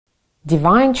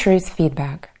Divine Truth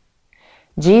Feedback.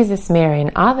 Jesus, Mary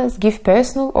and others give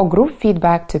personal or group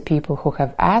feedback to people who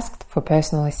have asked for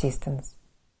personal assistance.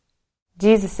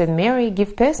 Jesus and Mary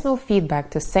give personal feedback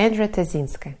to Sandra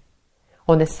Tazinska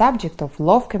on the subject of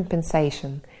love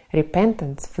compensation,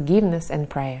 repentance, forgiveness and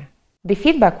prayer. The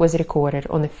feedback was recorded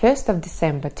on the 1st of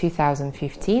December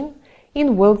 2015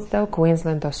 in Wilkesdale,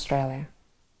 Queensland, Australia.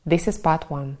 This is part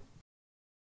 1.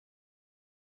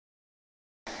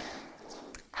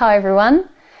 Hi everyone,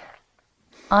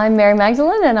 I'm Mary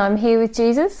Magdalene and I'm here with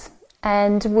Jesus,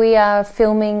 and we are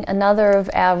filming another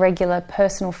of our regular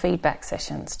personal feedback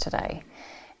sessions today.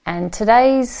 And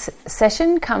today's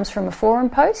session comes from a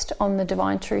forum post on the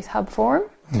Divine Truth Hub forum,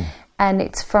 and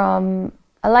it's from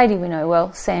a lady we know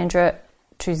well, Sandra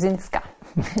Tazinska.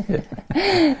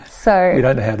 So we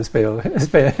don't know how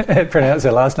to pronounce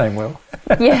her last name well.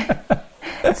 Yeah.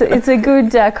 It's a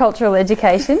good cultural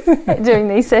education during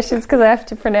these sessions because I have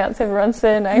to pronounce everyone's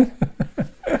surname.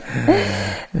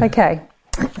 Okay.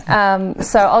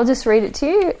 So I'll just read it to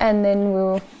you and then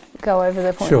we'll go over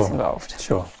the points involved.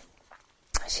 Sure.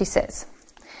 She says,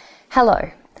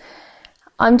 "Hello.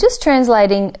 I'm just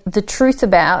translating the truth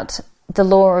about the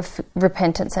law of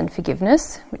repentance and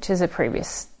forgiveness," which is a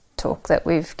previous talk that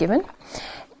we've given.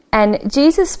 "And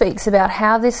Jesus speaks about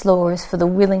how this law is for the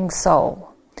willing soul,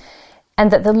 and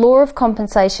that the law of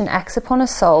compensation acts upon a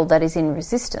soul that is in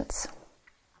resistance.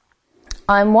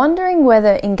 I'm wondering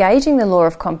whether engaging the law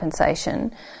of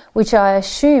compensation, which I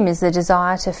assume is the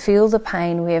desire to feel the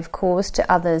pain we have caused to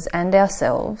others and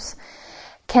ourselves,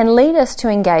 can lead us to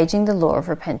engaging the law of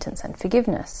repentance and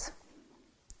forgiveness.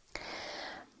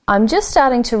 I'm just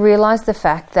starting to realise the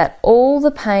fact that all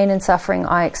the pain and suffering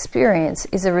I experience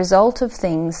is a result of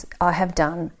things I have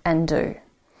done and do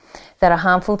that are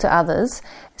harmful to others,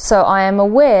 so I am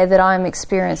aware that I am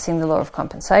experiencing the law of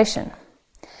compensation.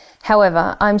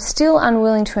 However, I'm still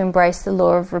unwilling to embrace the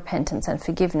law of repentance and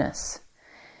forgiveness.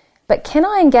 But can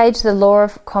I engage the law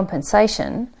of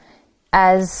compensation,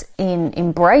 as in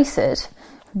embrace it,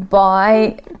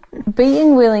 by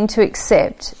being willing to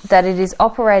accept that it is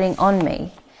operating on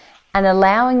me and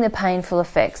allowing the painful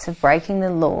effects of breaking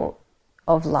the law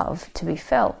of love to be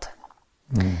felt?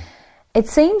 It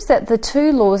seems that the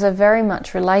two laws are very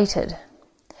much related.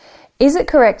 Is it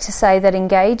correct to say that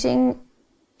engaging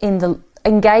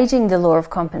the law of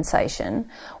compensation,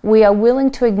 we are willing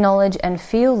to acknowledge and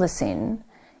feel the sin,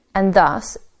 and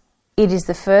thus it is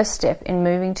the first step in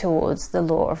moving towards the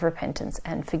law of repentance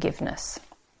and forgiveness?"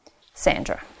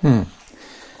 Sandra. Well,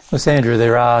 Sandra,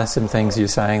 there are some things you're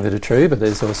saying that are true, but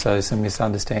there's also some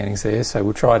misunderstandings there, so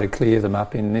we'll try to clear them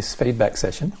up in this feedback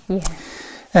session.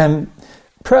 Yeah.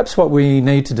 Perhaps what we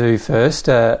need to do first,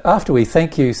 after we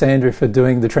thank you, Sandra, for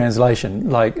doing the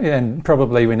translation, and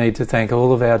probably we need to thank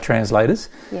all of our translators,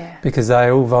 because they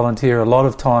all volunteer a lot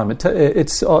of time.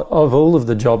 It's of all of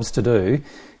the jobs to do,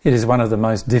 it is one of the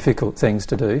most difficult things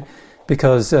to do,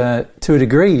 because to a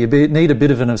degree you need a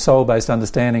bit of a soul-based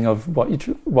understanding of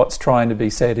what's trying to be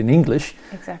said in English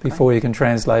before you can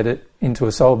translate it into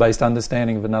a soul-based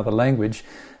understanding of another language.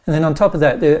 And then on top of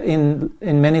that, in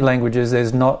many languages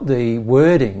there's not the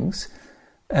wordings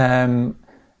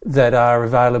that are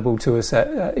available to us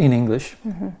in English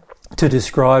to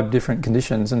describe different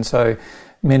conditions. And so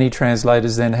many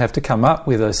translators then have to come up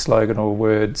with a slogan or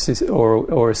words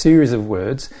or a series of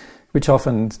words, which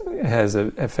often has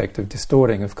an effect of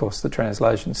distorting, of course, the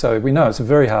translation. So we know it's a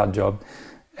very hard job,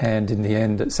 and in the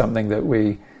end it's something that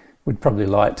we would probably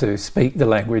like to speak the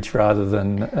language rather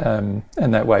than,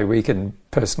 and that way we can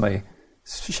personally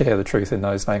share the truth in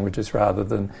those languages rather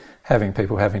than having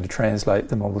people having to translate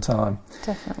them all the time.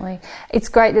 Definitely. It's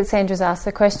great that Sandra's asked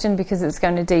the question because it's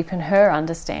going to deepen her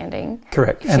understanding.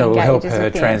 Correct, and it will help her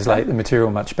translate the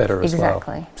material much better as well.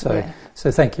 Exactly.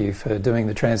 So thank you for doing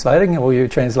the translating, all you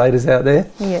translators out there.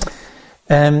 Yes.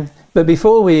 But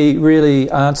before we really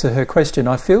answer her question,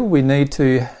 I feel we need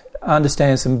to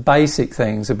understand some basic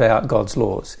things about God's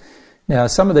laws. Now,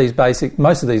 most of these basic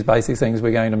things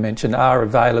we're going to mention are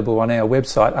available on our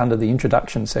website under the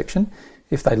introduction section.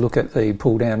 If they look at the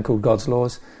pull down called God's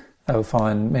Laws, they'll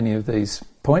find many of these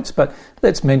points, but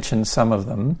let's mention some of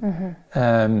them,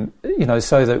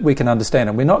 so that we can understand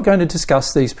them. We're not going to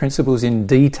discuss these principles in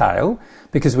detail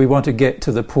because we want to get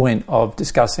to the point of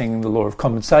discussing the law of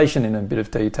compensation in a bit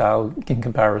of detail in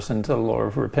comparison to the law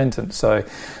of repentance.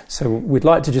 So we'd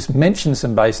like to just mention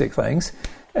some basic things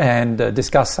and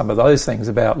discuss some of those things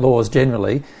about laws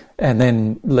generally, and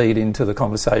then lead into the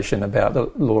conversation about the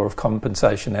law of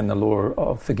compensation and the law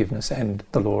of forgiveness and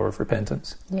the law of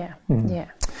repentance. Yeah.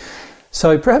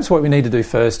 So perhaps what we need to do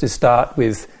first is start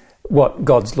with what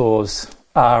God's laws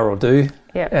are or do,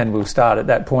 Yeah. And we'll start at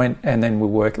that point and then we'll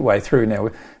work our way through. Now,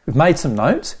 we've made some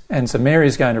notes, and so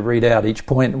Mary's going to read out each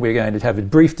point, and we're going to have a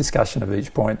brief discussion of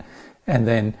each point, and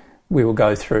then we will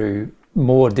go through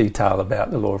more detail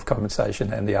about the law of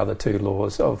compensation and the other two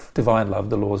laws of divine love,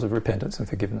 the laws of repentance and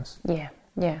forgiveness. Yeah,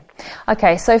 yeah.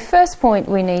 Okay, so first point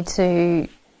we need to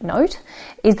note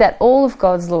is that all of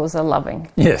God's laws are loving.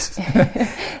 Yes.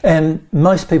 And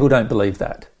most people don't believe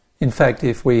that. In fact,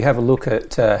 if we have a look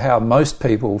at how most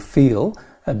people feel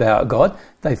about God,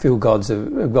 they feel God's a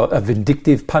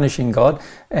vindictive, punishing God,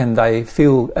 and they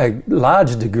feel a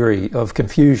large degree of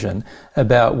confusion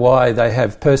about why they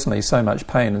have personally so much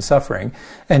pain and suffering.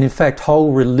 And in fact,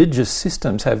 whole religious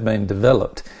systems have been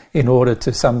developed in order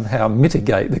to somehow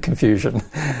mitigate the confusion.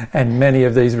 And many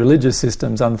of these religious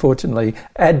systems, unfortunately,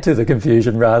 add to the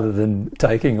confusion rather than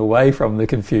taking away from the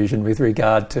confusion with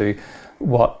regard to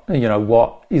what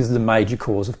is the major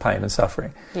cause of pain and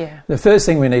suffering. Yeah. The first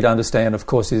thing we need to understand, of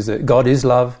course, is that God is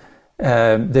love.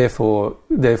 Therefore,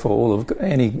 all of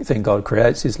anything God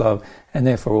creates is love, and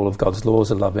therefore all of God's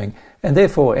laws are loving, and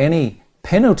therefore any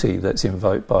penalty that's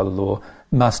invoked by the law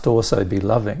must also be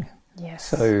loving. Yes.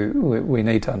 So we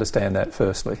need to understand that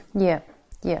firstly. Yeah,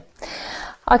 yeah.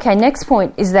 Okay, next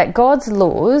point is that God's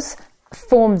laws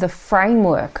form the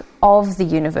framework of the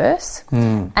universe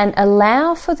and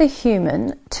allow for the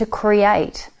human to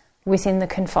create within the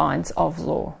confines of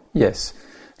law. Yes.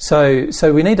 So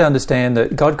we need to understand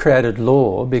that God created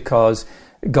law because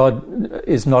God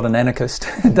is not an anarchist,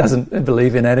 doesn't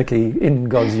believe in anarchy in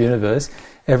God's universe.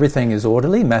 Everything is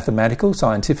orderly, mathematical,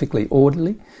 scientifically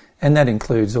orderly, and that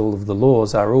includes all of the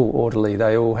laws are all orderly.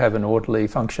 They all have an orderly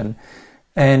function.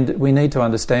 And we need to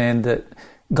understand that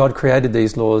God created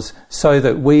these laws so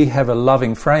that we have a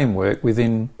loving framework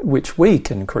within which we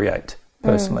can create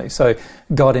personally. So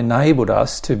God enabled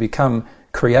us to become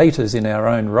creators in our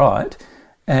own right,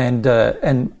 and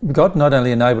God not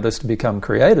only enabled us to become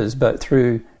creators, but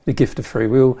through the gift of free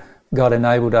will, God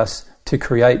enabled us to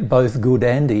create both good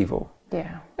and evil.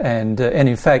 Yeah. And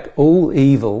in fact, all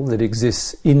evil that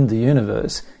exists in the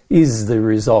universe is the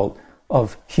result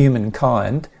of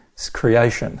humankind's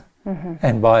creation. Mm-hmm.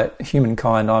 And by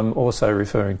humankind, I'm also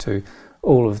referring to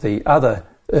all of the other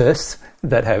earths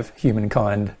that have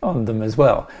humankind on them as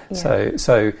well. Yeah.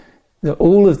 So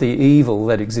all of the evil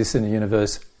that exists in the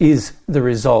universe is the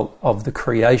result of the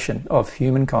creation of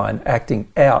humankind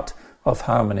acting out of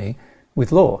harmony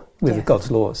with law, with God's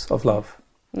laws of love.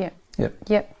 Yeah. Yep.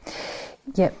 Yep.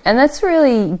 Yep. And that's a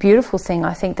really beautiful thing,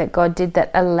 I think, that God did,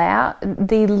 that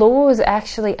the laws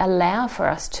actually allow for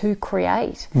us to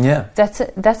create. Yeah.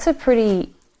 That's a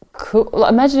pretty cool...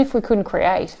 Imagine if we couldn't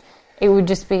create. It would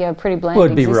just be a pretty bland existence. Well,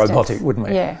 it'd be existence. robotic, wouldn't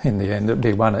it? Yeah. In the end,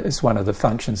 it's one of the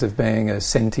functions of being a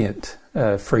sentient,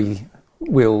 free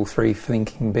will,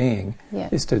 free-thinking being,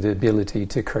 is to the ability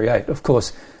to create. Of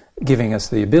course, giving us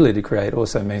the ability to create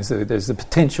also means that there's the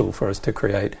potential for us to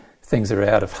create things that are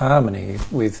out of harmony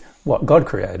with what God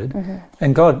created. Mm-hmm.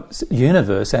 And God's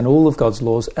universe and all of God's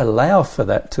laws allow for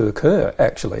that to occur,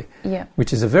 actually,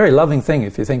 which is a very loving thing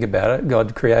if you think about it.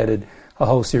 God created a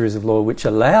whole series of laws which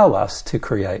allow us to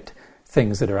create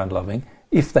things that are unloving,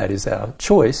 if that is our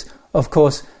choice. Of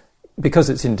course, because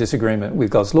it's in disagreement with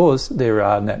God's laws, there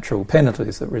are natural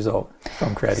penalties that result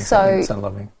from creating something that's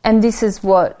unloving. And this is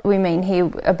what we mean here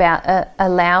about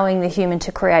allowing the human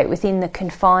to create within the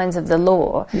confines of the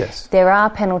law. Yes. There are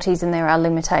penalties and there are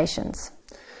limitations.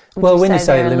 Well, when you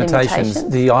say limitations,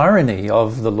 the irony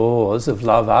of the laws of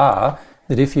love are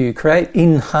that if you create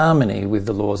in harmony with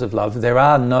the laws of love, there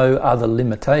are no other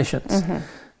limitations. Mm-hmm.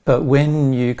 But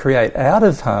when you create out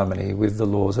of harmony with the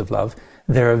laws of love,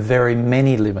 there are very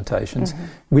many limitations,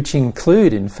 which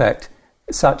include, in fact,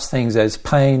 such things as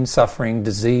pain, suffering,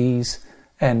 disease,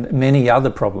 and many other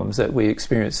problems that we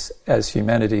experience as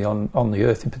humanity on the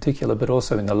earth in particular, but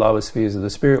also in the lower spheres of the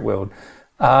spirit world,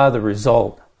 are the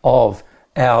result of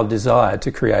our desire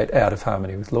to create out of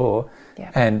harmony with law,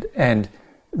 and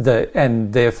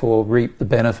therefore reap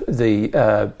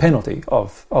the penalty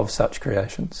of such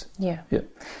creations. Yeah.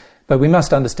 But we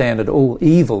must understand that all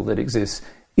evil that exists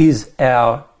is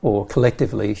our, or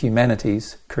collectively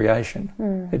humanity's,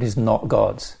 creation. It is not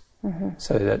God's. Mm-hmm.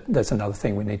 So that's another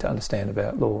thing we need to understand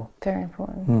about law. Very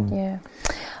important, yeah.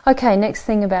 Okay, next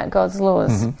thing about God's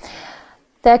laws. Mm-hmm.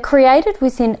 They're created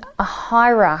within a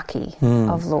hierarchy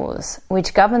of laws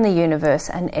which govern the universe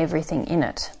and everything in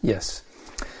it. Yes.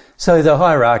 So the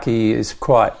hierarchy is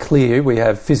quite clear. We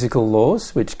have physical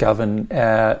laws which govern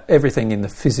everything in the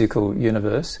physical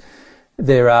universe.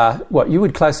 There are what you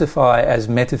would classify as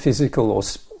metaphysical or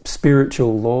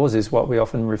spiritual laws, is what we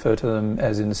often refer to them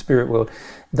as in the spirit world.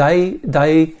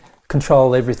 They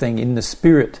control everything in the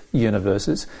spirit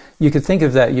universes. You could think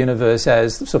of that universe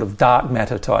as sort of dark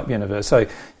matter type universe.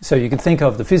 So you could think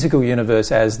of the physical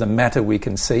universe as the matter we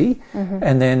can see,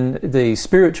 and then the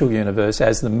spiritual universe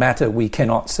as the matter we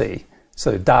cannot see.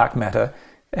 So dark matter,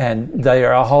 and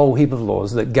there are a whole heap of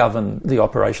laws that govern the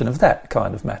operation of that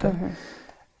kind of matter.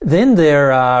 Then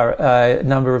there are a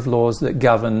number of laws that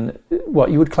govern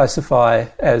what you would classify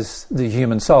as the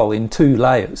human soul in two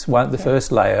layers. The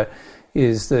first layer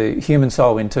is the human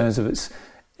soul in terms of its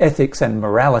ethics and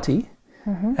morality,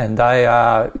 and they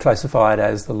are classified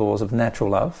as the laws of natural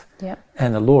love.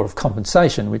 And the law of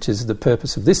compensation, which is the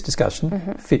purpose of this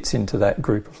discussion, fits into that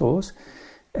group of laws.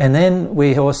 And then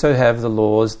we also have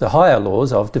the higher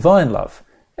laws of divine love.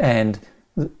 And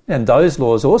those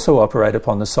laws also operate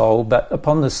upon the soul, but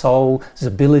upon the soul's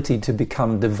ability to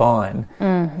become divine.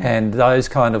 And those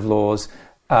kind of laws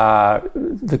are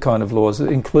the kind of laws that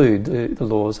include the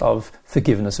laws of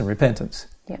forgiveness and repentance.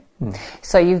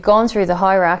 So you've gone through the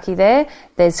hierarchy there.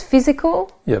 There's physical,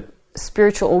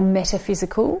 spiritual or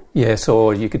metaphysical. Yes,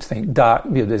 or you could think dark.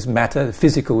 There's matter.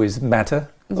 Physical is matter,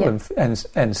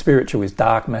 and spiritual is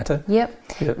dark matter.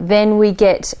 Then we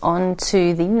get on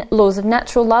to the laws of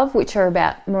natural love, which are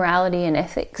about morality and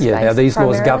ethics. Now these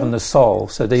laws govern the soul.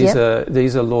 So these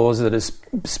are laws that are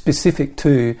specific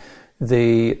to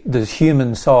the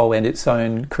human soul and its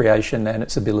own creation and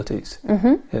its abilities.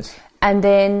 Yes. And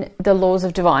then the laws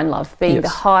of divine love being the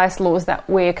highest laws that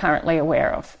we're currently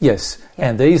aware of. Yes,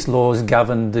 and these laws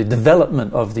govern the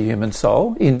development of the human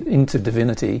soul into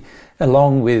divinity,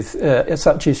 along with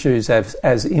such issues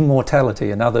as immortality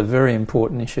and other very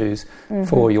important issues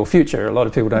for your future. A lot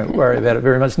of people don't worry about it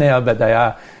very much now, but they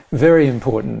are very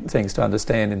important things to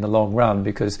understand in the long run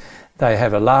because they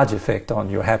have a large effect on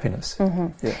your happiness.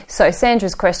 So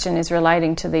Sandra's question is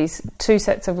relating to these two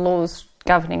sets of laws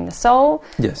governing the soul.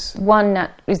 Yes. One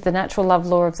is the natural love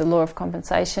law of the law of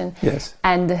compensation. Yes.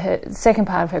 And the second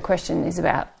part of her question is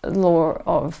about the law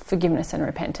of forgiveness and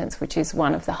repentance, which is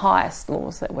one of the highest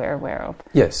laws that we're aware of.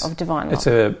 Yes. Of divine love. It's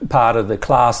a part of the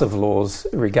class of laws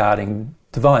regarding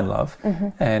divine love,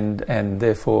 and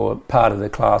therefore part of the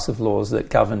class of laws that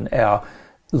govern our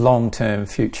long-term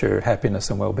future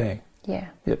happiness and well-being.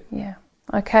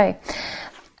 Okay.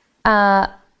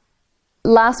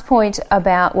 Last point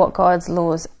about what God's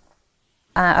laws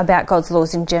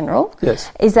in general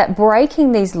is that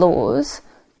breaking these laws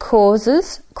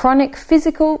causes chronic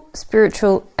physical,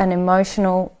 spiritual and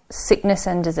emotional sickness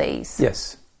and disease.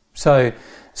 Yes. So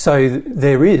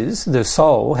the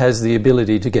soul has the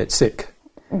ability to get sick.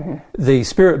 The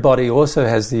spirit body also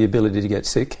has the ability to get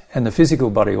sick, and the physical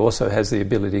body also has the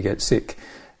ability to get sick.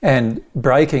 And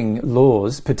breaking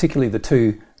laws, particularly the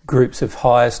two groups of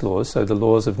highest laws, so the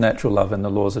laws of natural love and the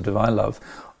laws of divine love,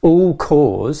 all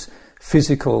cause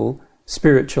physical,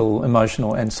 spiritual,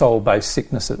 emotional and soul-based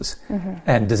sicknesses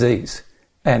and disease.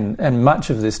 And much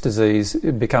of this disease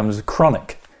becomes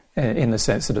chronic in the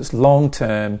sense that it's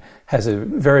long-term, has a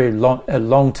very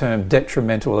long-term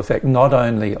detrimental effect not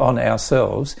only on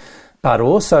ourselves but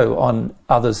also on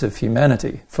others of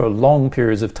humanity for long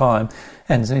periods of time.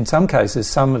 And in some cases,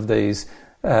 some of the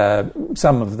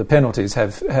penalties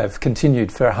have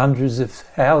continued for hundreds of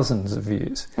thousands of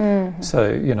years.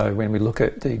 So, when we look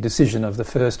at the decision of the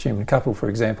first human couple, for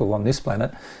example, on this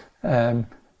planet,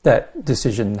 that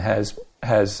decision has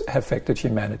affected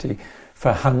humanity for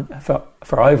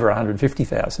over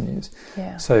 150,000 years.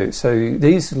 So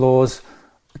these laws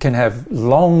can have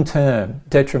long-term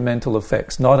detrimental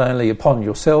effects, not only upon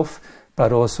yourself,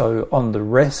 but also on the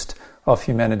rest of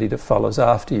humanity that follows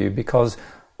after you because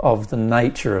of the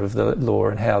nature of the law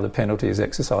and how the penalty is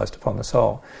exercised upon the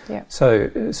soul. So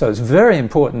it's very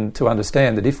important to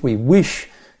understand that if we wish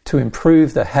to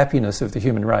improve the happiness of the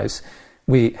human race,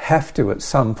 we have to at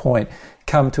some point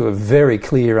come to a very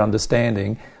clear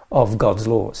understanding of God's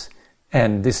laws.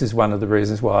 And this is one of the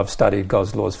reasons why I've studied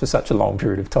God's laws for such a long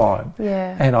period of time.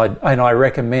 And I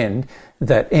recommend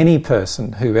that any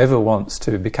person who ever wants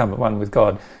to become at one with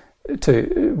God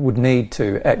would need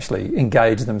to actually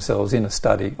engage themselves in a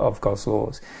study of God's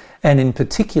laws, and in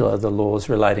particular the laws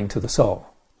relating to the soul.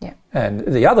 And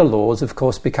the other laws, of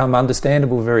course, become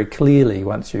understandable very clearly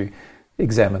once you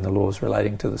examine the laws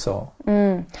relating to the soul.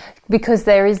 Because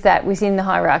there is that within the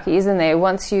hierarchy, isn't there?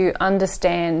 Once you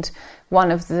understand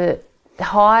one of the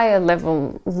higher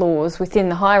level laws within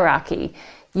the hierarchy,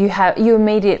 you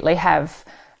immediately have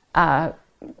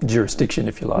jurisdiction,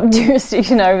 if you like.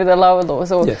 Jurisdiction over the lower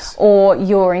laws, or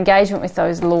your engagement with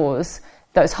those laws,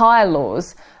 those higher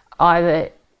laws, either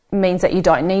means that you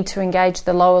don't need to engage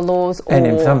the lower laws, or... And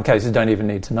in some cases don't even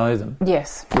need to know them.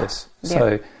 Yes.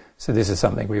 So this is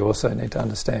something we also need to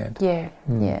understand.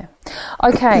 Yeah.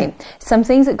 Okay, some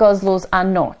things that God's laws are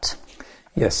not.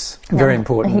 Yes, very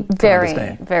important to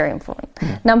understand. Very important.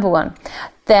 Number one,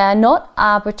 they are not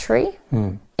arbitrary,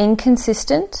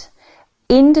 inconsistent,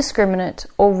 indiscriminate,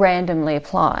 or randomly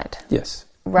applied. Yes.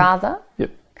 Rather, Yep.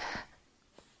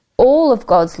 all of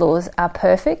God's laws are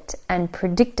perfect and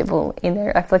predictable in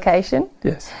their application.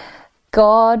 Yes.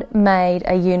 God made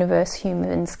a universe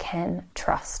humans can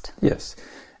trust. Yes.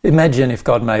 Imagine if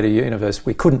God made a universe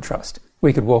we couldn't trust.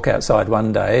 We could walk outside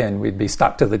one day and we'd be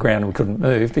stuck to the ground and we couldn't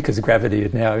move because gravity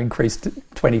had now increased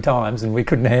 20 times and we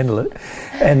couldn't handle it.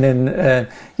 And then,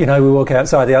 we walk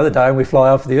outside the other day and we fly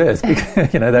off the earth.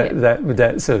 Because,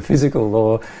 that's a physical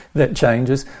law that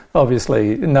changes.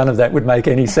 Obviously, none of that would make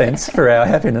any sense for our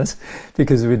happiness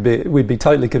because we'd be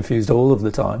totally confused all of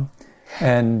the time.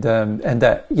 And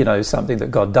that, is something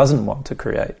that God doesn't want to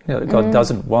create. God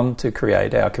doesn't want to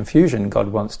create our confusion. God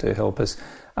wants to help us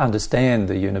understand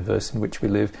the universe in which we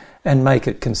live and make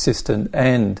it consistent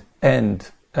and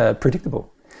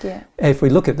predictable. Yeah. If we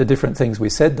look at the different things we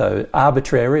said, though,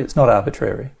 arbitrary, it's not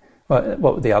arbitrary. What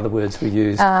were the other words we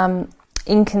used?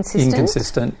 Inconsistent.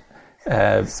 Inconsistent.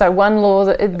 So one law,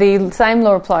 the same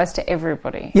law applies to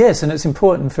everybody. Yes, and it's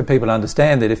important for people to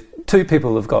understand that if two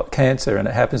people have got cancer and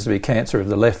it happens to be cancer of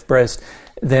the left breast,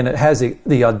 then it has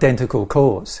the identical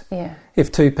cause. Yeah.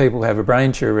 If two people have a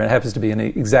brain tumour and it happens to be in the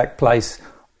exact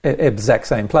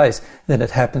same place, then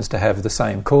it happens to have the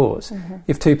same cause. Mm-hmm.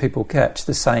 If two people catch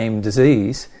the same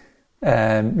disease,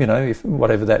 if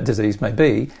whatever that disease may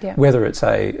be, whether it's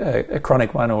a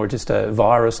chronic one or just a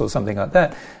virus or something like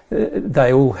that,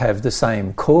 they all have the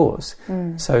same cause.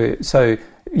 So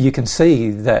you can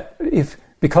see that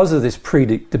because of this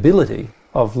predictability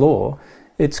of law,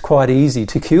 it's quite easy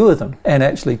to cure them and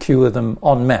actually cure them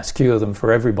en masse, cure them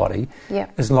for everybody,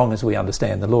 as long as we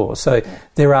understand the law. So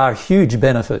there are huge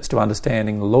benefits to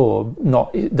understanding the law,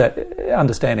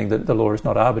 understanding that the law is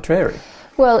not arbitrary.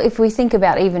 Well, if we think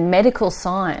about even medical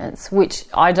science, which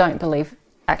I don't believe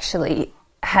actually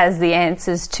has the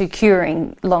answers to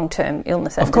curing long-term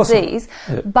illness and disease,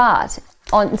 but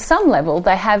on some level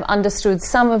they have understood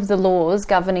some of the laws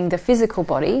governing the physical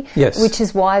body, which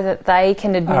is why that they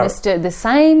can administer the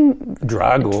same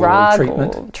drug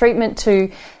or treatment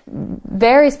to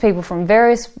various people from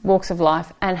various walks of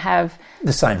life and have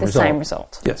the same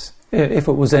result. Yes. If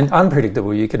it was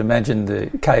unpredictable, you could imagine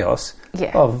the chaos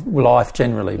of life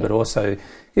generally, but also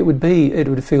it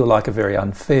would feel like a very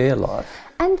unfair life.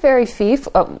 And very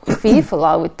fearful,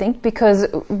 I would think, because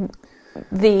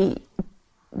you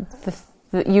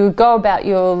would go about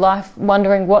your life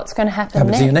wondering what's going to happen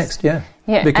next. To you next, yeah.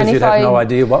 Because you'd have no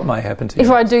idea what may happen to you.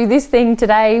 If I do this thing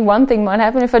today, one thing might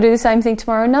happen. If I do the same thing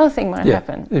tomorrow, another thing might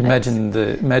happen. Imagine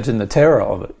the terror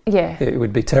of it. Yeah. It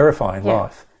would be terrifying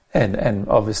life. And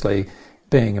obviously,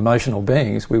 being emotional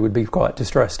beings, we would be quite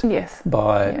distressed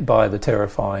by the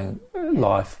terrifying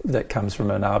life that comes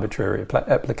from an arbitrary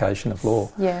application of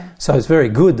law. Yeah. So it's very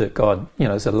good that God,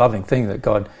 it's a loving thing that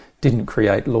God didn't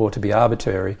create law to be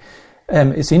arbitrary.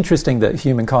 It's interesting that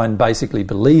humankind basically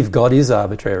believe God is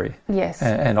arbitrary. Yes.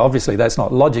 And obviously that's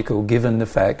not logical given the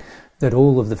fact that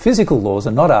all of the physical laws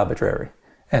are not arbitrary.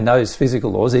 And those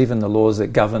physical laws, even the laws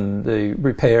that govern the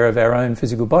repair of our own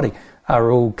physical body,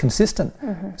 are all consistent.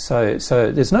 Mm-hmm. So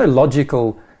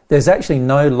there's actually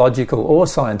no logical or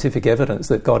scientific evidence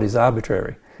that God is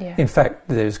arbitrary. Yeah. In fact,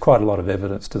 there's quite a lot of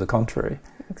evidence to the contrary.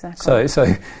 Exactly.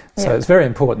 So it's very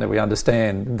important that we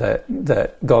understand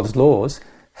that God's laws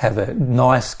have a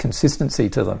nice consistency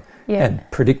to them and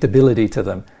predictability to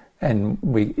them, and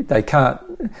they can't,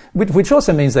 which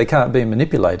also means they can't be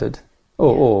manipulated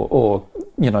or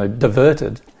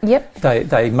diverted. Yep.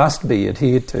 They must be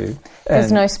adhered to.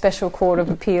 There's no special court of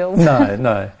appeals.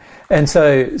 No. And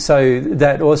so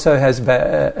that also has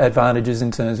advantages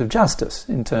in terms of justice,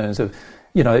 in terms of,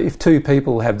 if two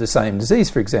people have the same disease,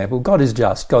 for example, God is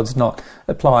just. God's not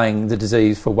applying the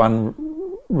disease for one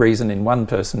reason in one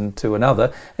person to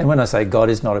another. And when I say God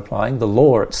is not applying, the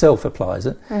law itself applies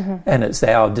it. Mm-hmm. And it's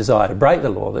our desire to break the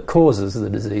law that causes the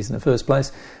disease in the first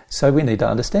place. So we need to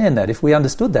understand that. If we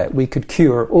understood that, we could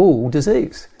cure all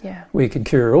disease. Yeah. We could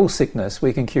cure all sickness.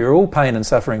 We can cure all pain and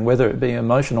suffering, whether it be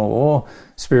emotional or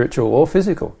spiritual or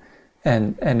physical.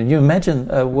 And you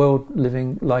imagine a world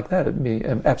living like that, it'd be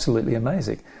absolutely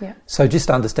amazing. Yeah. So just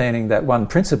understanding that one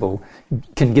principle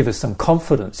can give us some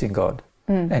confidence in God.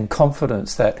 And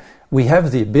confidence that we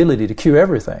have the ability to cure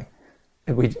everything.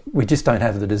 We just don't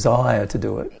have the desire to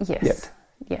do it yet.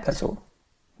 Yes. That's all.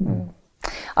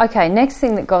 Okay, next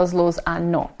thing that God's laws are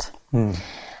not.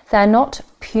 They're not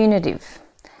punitive.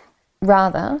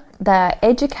 Rather, they are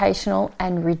educational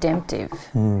and redemptive.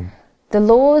 The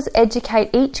laws educate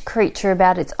each creature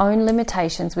about its own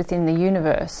limitations within the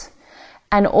universe,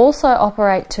 and also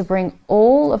operate to bring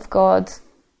all of God's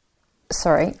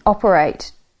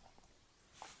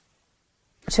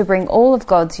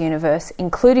universe,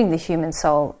 including the human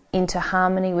soul, into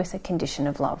harmony with a condition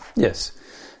of love. Yes.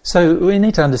 So we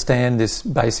need to understand this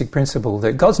basic principle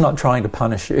that God's not trying to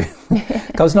punish you.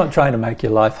 God's not trying to make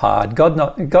your life hard.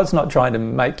 God's not trying to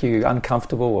make you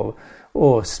uncomfortable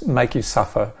or make you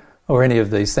suffer or any of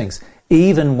these things.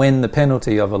 Even when the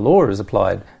penalty of a law is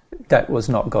applied, that was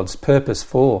not God's purpose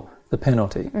for the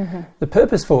penalty. The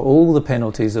purpose for all the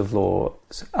penalties of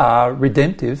laws are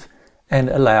redemptive and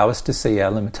allow us to see our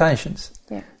limitations.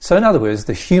 Yeah. So in other words,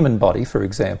 the human body, for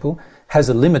example, has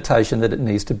a limitation that it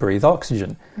needs to breathe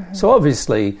oxygen. So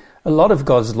obviously a lot of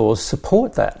God's laws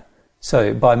support that.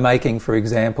 So by making, for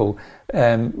example,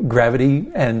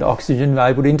 gravity and oxygen are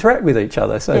able to interact with each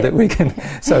other so that we can,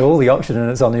 so all the oxygen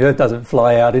that's on the earth doesn't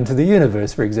fly out into the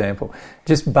universe, for example.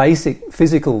 Just basic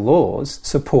physical laws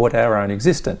support our own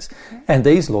existence. And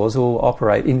these laws all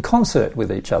operate in concert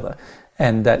with each other.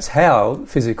 And that's how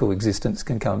physical existence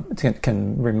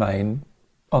can remain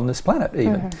on this planet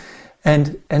even.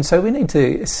 And so we need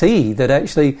to see that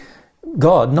actually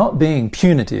God, not being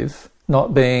punitive,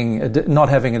 not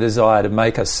having a desire to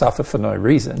make us suffer for no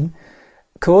reason,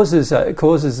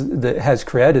 has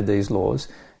created these laws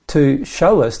to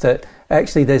show us that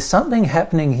actually there's something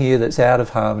happening here that's out of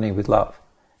harmony with love.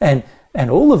 And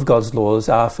all of God's laws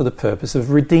are for the purpose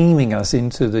of redeeming us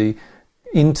into the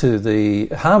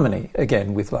harmony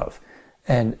again with love.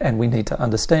 And we need to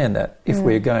understand that if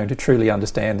we're going to truly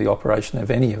understand the operation of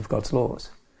any of God's laws.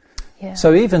 Yeah.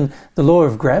 So even the law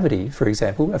of gravity, for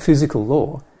example, a physical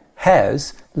law,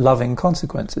 has loving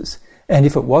consequences. And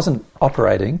if it wasn't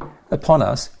operating upon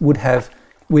us, we'd have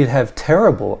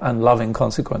terrible unloving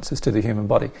consequences to the human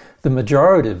body. The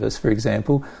majority of us, for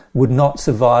example, would not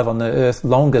survive on the earth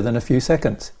longer than a few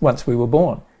seconds once we were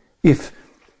born if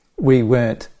we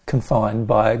weren't confined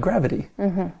by gravity.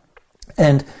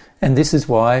 And this is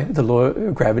why the law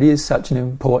of gravity is such an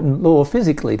important law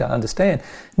physically to understand.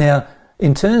 Now,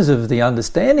 in terms of the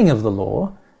understanding of the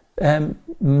law,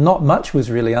 not much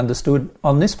was really understood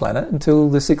on this planet until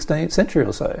the 16th century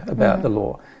or so about the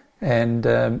law. And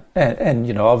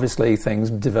you know, obviously things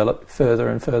developed further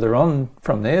and further on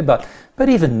from there. But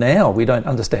even now we don't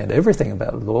understand everything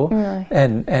about the law. No.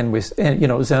 And you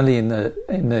know, it was only in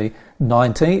the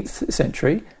 19th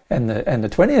century and the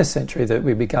 20th century that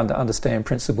we began to understand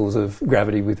principles of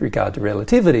gravity with regard to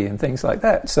relativity and things like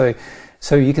that. So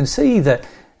you can see that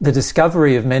the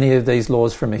discovery of many of these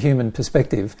laws from a human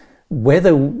perspective,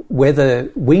 whether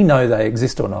we know they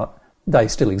exist or not, they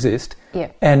still exist. Yeah.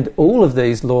 And all of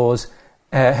these laws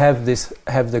have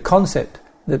the concept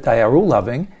that they are all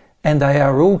loving and they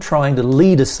are all trying to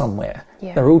lead us somewhere.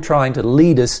 Yeah. They're all trying to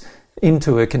lead us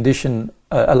into a condition,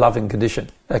 a loving condition,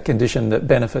 a condition that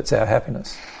benefits our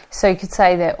happiness. So you could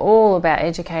say they're all about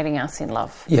educating us in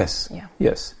love. Yes. Yeah.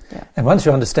 Yes. Yeah. And once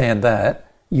you understand that,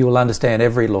 you will understand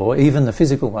every law, even the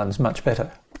physical ones, much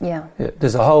better. Yeah.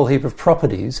 There's a whole heap of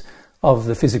properties of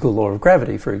the physical law of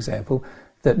gravity, for example,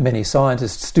 that many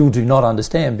scientists still do not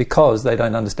understand because they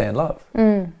don't understand love.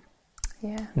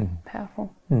 Yeah,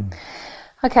 powerful.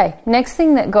 Okay, next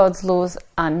thing that God's laws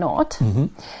are not,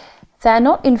 they're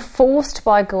not enforced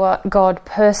by God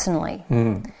personally.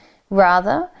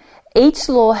 Rather, each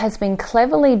law has been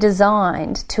cleverly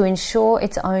designed to ensure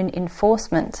its own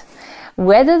enforcement.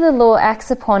 Whether the law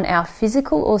acts upon our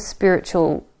physical or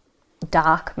spiritual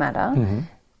dark matter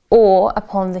or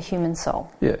upon the human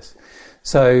soul. Yes.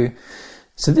 So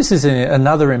this is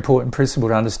another important principle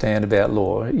to understand about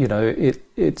law. You know,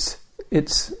 it's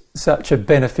such a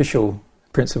beneficial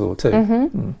principle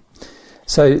too.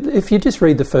 So if you just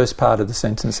read the first part of the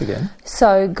sentence again.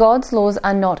 So God's laws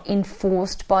are not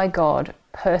enforced by God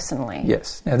personally.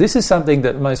 Yes. Now this is something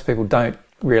that most people don't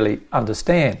really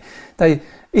understand.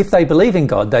 If they believe in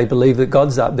God, they believe that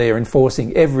God's up there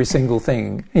enforcing every single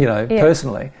thing, you know,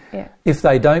 personally. Yeah. If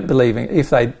they don't believe in,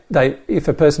 if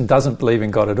a person doesn't believe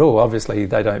in God at all, obviously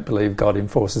they don't believe God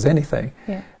enforces anything.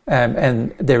 Yeah.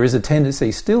 And there is a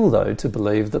tendency still, though, to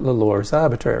believe that the law is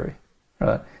arbitrary,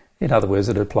 right? In other words,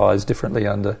 it applies differently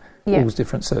under all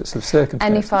different sorts of circumstances.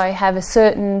 And if I have a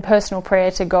certain personal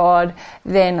prayer to God,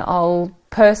 then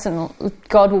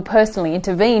God will personally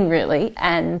intervene, really,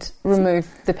 and remove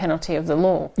the penalty of the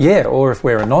law. Yeah, or if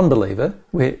we're a non-believer,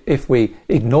 if we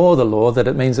ignore the law, that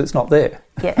it means it's not there.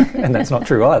 Yeah. And that's not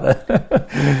true either.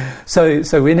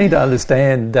 So we need to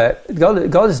understand that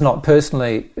God is not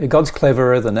personally, God's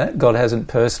cleverer than that. God hasn't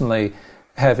personally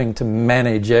having to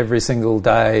manage every single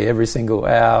day, every single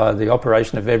hour, the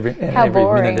operation of every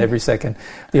minute, every second,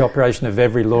 the operation of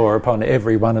every law upon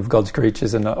every one of God's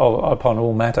creatures and upon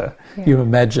all matter. Yeah. You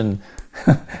imagine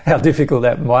how difficult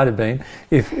that might have been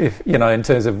if in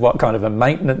terms of what kind of a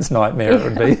maintenance nightmare it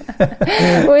would be.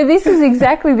 Well,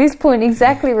 this point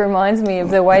exactly reminds me of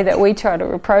the way that we try to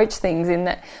approach things, in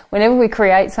that whenever we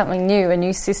create something new, a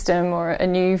new system or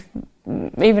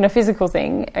even a physical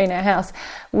thing in our house,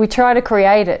 we try to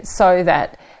create it so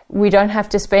that we don't have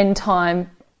to spend time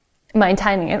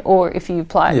maintaining it, or if you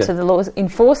apply it to the laws,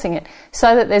 enforcing it,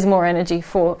 so that there's more energy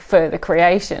for further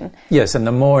creation. Yes, and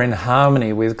the more in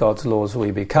harmony with God's laws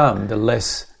we become, the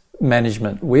less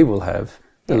management we will have,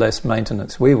 the less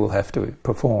maintenance we will have to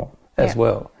perform as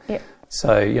well. Yeah.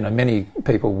 So, many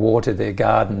people water their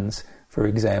gardens, for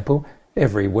example,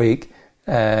 every week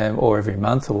or every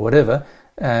month or whatever.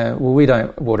 Well, we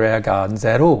don't water our gardens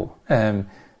at all. And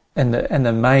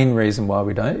the main reason why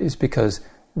we don't is because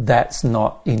that's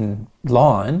not in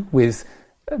line with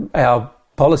our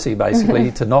policy,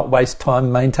 basically, to not waste time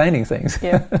maintaining things.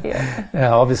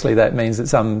 Now, obviously, that means that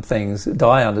some things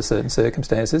die under certain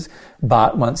circumstances,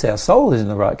 but once our soul is in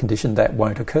the right condition, that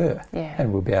won't occur,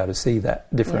 and we'll be able to see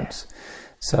that difference.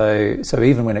 So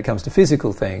even when it comes to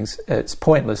physical things, it's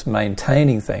pointless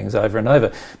maintaining things over and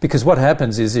over, because what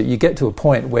happens is that you get to a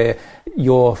point where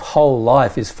your whole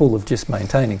life is full of just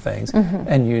maintaining things,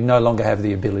 and you no longer have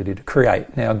the ability to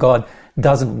create. Now, God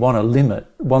doesn't want to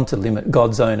limit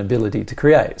God's own ability to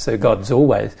create. So God's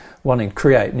always wanting to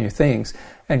create new things,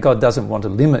 and God doesn't want to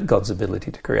limit God's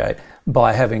ability to create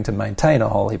by having to maintain a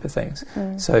whole heap of things.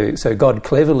 So God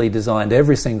cleverly designed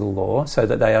every single law so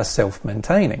that they are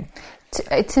self-maintaining.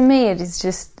 To me,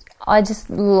 I just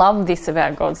love this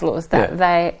about God's laws, that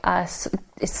they are,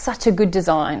 it's such a good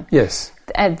design. Yes.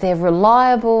 And they're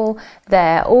reliable,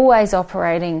 they're always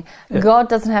operating. God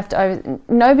doesn't have to,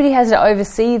 nobody has to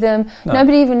oversee them. No.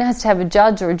 Nobody even has to have a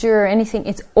judge or a jury or anything.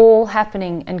 It's all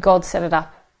happening, and God set it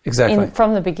up. Exactly.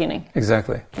 From the beginning.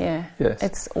 Exactly. Yeah. Yes.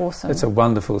 It's awesome. It's a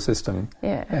wonderful system.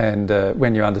 Yeah. And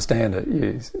when you understand it,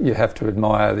 you have to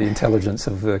admire the intelligence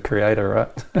of the Creator,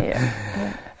 right?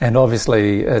 Yeah. And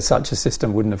obviously, such a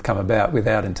system wouldn't have come about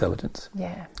without intelligence.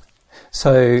 Yeah.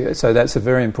 So that's a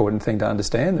very important thing to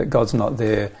understand, that God's not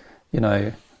there,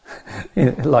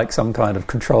 like some kind of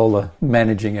controller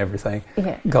managing everything.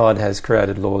 Yeah. God has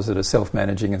created laws that are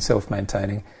self-managing and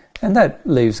self-maintaining, and that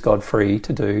leaves God free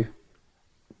to do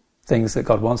things that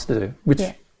God wants to do,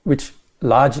 which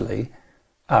largely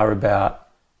are about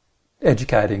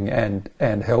educating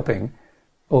and helping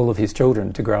all of his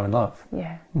children to grow in love.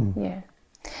 Yeah. Yeah.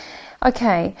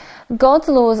 Okay, God's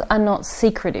laws are not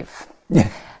secretive.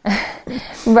 Yeah.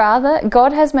 Rather,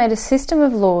 God has made a system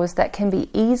of laws that can be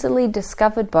easily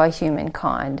discovered by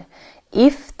humankind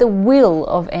if the will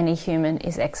of any human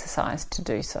is exercised to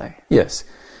do so. Yes.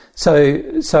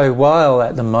 So while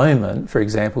at the moment, for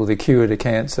example, the cure to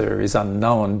cancer is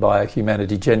unknown by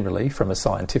humanity generally from a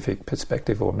scientific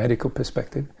perspective or medical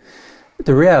perspective,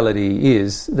 the reality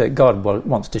is that God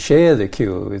wants to share the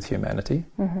cure with humanity,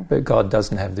 but God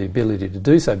doesn't have the ability to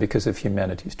do so because of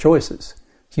humanity's choices.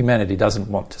 Humanity doesn't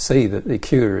want to see that the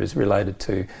cure is related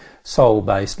to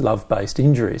soul-based, love-based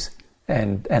injuries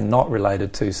and not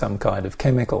related to some kind of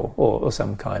chemical or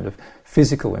some kind of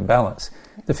physical imbalance.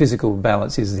 The physical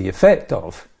imbalance is the effect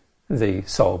of the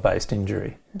soul-based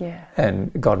injury. Yeah.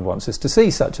 And God wants us to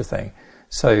see such a thing.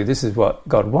 So this is what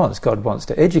God wants. God wants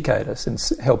to educate us and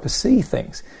help us see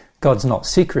things. God's not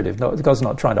secretive. God's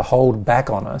not trying to hold back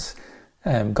on us.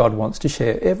 God wants to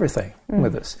share everything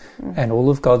with us. And all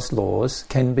of God's laws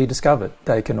can be discovered.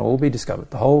 They can all be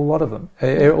discovered, the whole lot of them.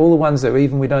 All the ones that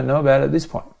even we don't know about at this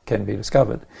point can be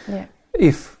discovered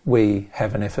if we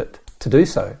have an effort to do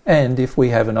so, and if we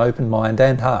have an open mind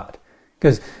and heart.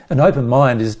 Because an open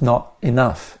mind is not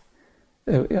enough.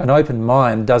 An open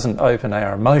mind doesn't open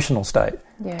our emotional state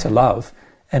to love,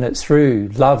 and it's through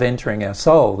love entering our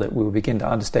soul that we'll begin to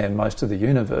understand most of the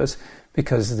universe,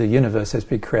 because the universe has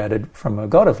been created from a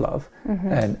God of love,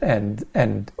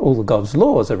 and all of God's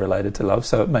laws are related to love.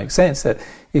 So it makes sense that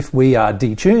if we are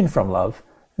detuned from love,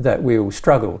 that we will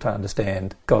struggle to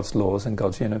understand God's laws and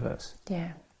God's universe.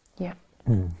 Yeah.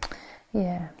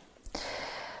 Yeah.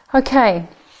 Okay.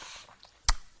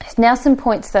 Now some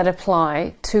points that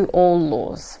apply to all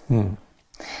laws.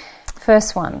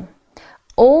 First one,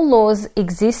 all laws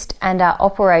exist and are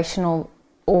operational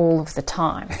all of the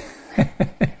time.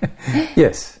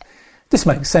 Yes, this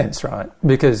makes sense, right?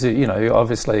 Because,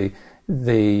 obviously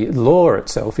the law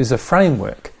itself is a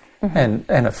framework, and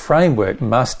a framework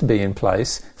must be in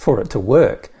place for it to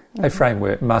work. A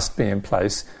framework must be in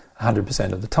place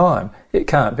 100% of the time. It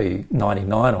can't be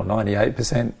 99 or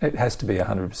 98%. It has to be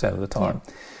 100% of the time.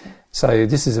 Yeah. So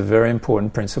this is a very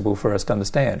important principle for us to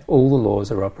understand. All the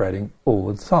laws are operating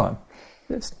all the time.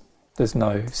 There's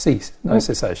no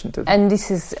cessation to them. And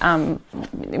this is,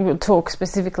 we'll talk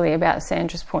specifically about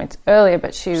Sandra's points earlier,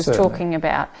 but she was Certainly. talking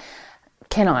about,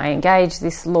 can I engage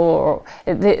this law?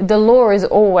 The law is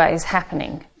always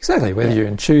happening. Exactly. Whether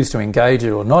you choose to engage it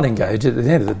or not engage it, at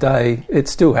the end of the day,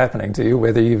 it's still happening to you,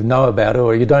 whether you know about it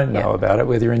or you don't know about it,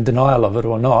 whether you're in denial of it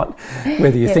or not,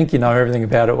 whether you think you know everything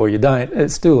about it or you don't,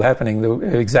 it's still happening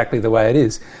exactly the way it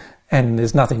is. And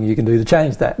there's nothing you can do to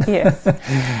change that. Yes.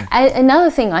 Another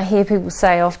thing I hear people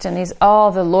say often is,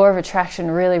 the law of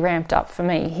attraction really ramped up for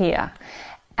me here.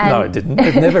 And no, it didn't.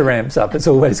 It never ramps up. It's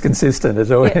always consistent.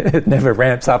 It never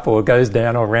ramps up or goes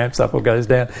down or ramps up or goes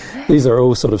down. These are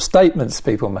all sort of statements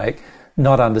people make,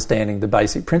 not understanding the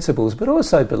basic principles, but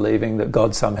also believing that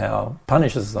God somehow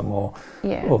punishes them or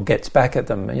gets back at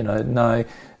them. No,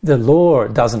 the law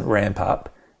doesn't ramp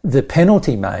up. The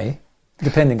penalty may,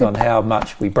 depending on how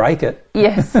much we break it.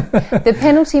 Yes. The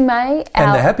penalty may.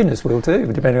 And the happiness will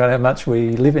too, depending on how much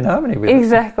we live in harmony with it.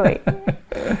 Exactly.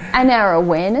 And our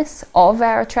awareness of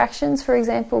our attractions, for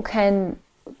example, can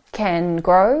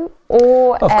grow,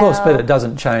 or of course, but it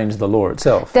doesn't change the law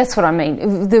itself. That's what I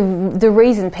mean. The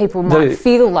reason people might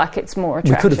feel like it's more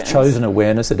attractions. We could have chosen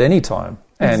awareness at any time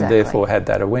and therefore had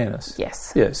that awareness.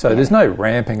 Yes. Yeah. So there's no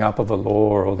ramping up of a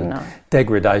law or the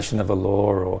degradation of a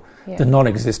law or the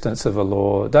non-existence of a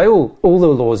law. All the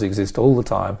laws exist all the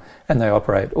time and they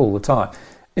operate all the time.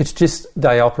 It's just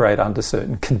they operate under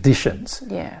certain conditions.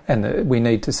 Yeah. And we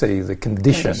need to see the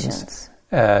conditions.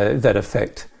 That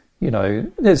affect,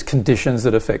 there's conditions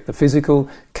that affect the physical,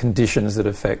 conditions that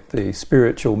affect the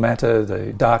spiritual matter,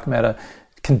 the dark matter,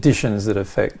 conditions that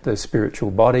affect the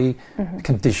spiritual body,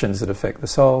 conditions that affect the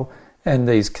soul. And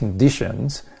these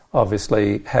conditions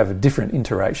obviously have a different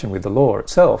interaction with the law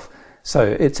itself. So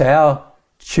it's our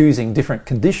choosing different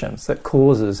conditions that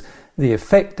causes the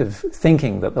effect of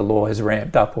thinking that the law has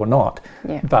ramped up or not.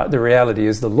 Yeah. But the reality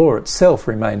is the law itself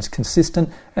remains consistent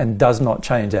and does not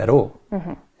change at all.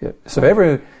 Mm-hmm. Yeah.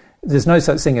 So there's no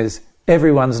such thing as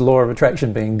everyone's law of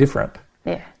attraction being different.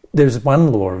 Yeah. There's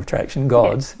one law of attraction,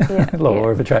 God's law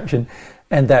of attraction,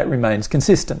 and that remains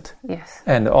consistent. Yes.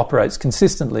 And operates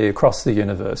consistently across the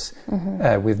universe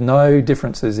with no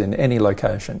differences in any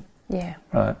location. Yeah.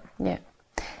 Right. Yeah.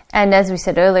 And as we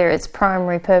said earlier, its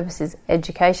primary purpose is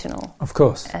educational. Of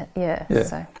course.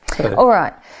 So. All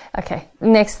right. Okay.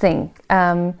 Next thing.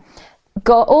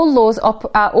 All laws are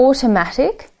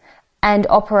automatic and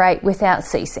operate without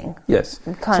ceasing. Yes.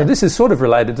 So this is sort of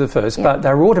related to the first, but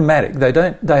they're automatic.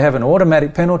 They have an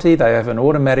automatic penalty, they have an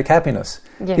automatic happiness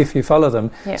if you follow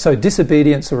them. Yeah. So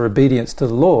disobedience or obedience to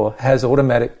the law has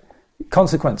automatic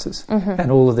consequences.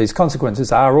 And all of these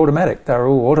consequences are automatic. They're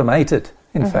all automated,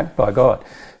 in fact, by God.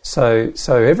 So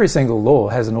every single law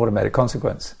has an automatic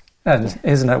consequence. And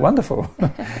isn't that wonderful?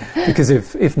 Because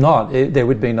if not, there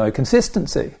would be no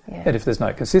consistency. Yeah. And if there's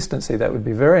no consistency, that would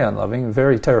be very unloving and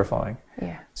very terrifying.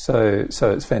 Yeah. So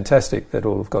it's fantastic that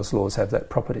all of God's laws have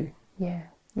that property. Yeah,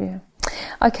 yeah.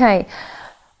 Okay.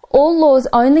 All laws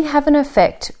only have an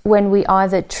effect when we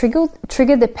either trigger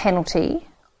the penalty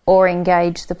or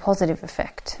engage the positive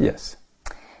effect. Yes.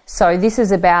 So this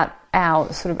is about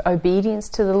our sort of obedience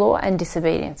to the law and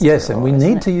disobedience yes, to the and law, we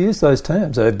need to use those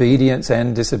terms, obedience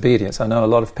and disobedience. I know a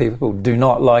lot of people do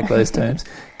not like those terms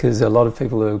because a lot of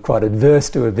people are quite adverse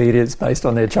to obedience based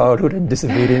on their childhood, and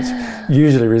disobedience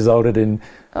usually resulted in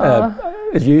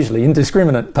usually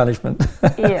indiscriminate punishment.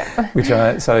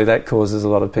 So that causes a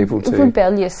lot of people to...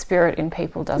 rebellious spirit in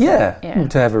people, doesn't it? Yeah,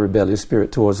 to have a rebellious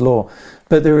spirit towards law.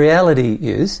 But the reality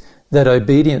is that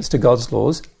obedience to God's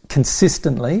laws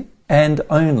consistently and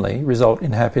only result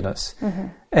in happiness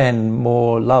and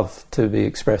more love to be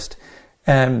expressed.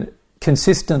 And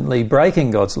consistently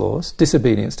breaking God's laws,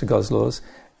 disobedience to God's laws,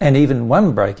 and even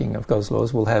one breaking of God's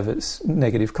laws will have its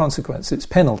negative consequence, its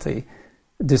penalty.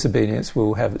 Disobedience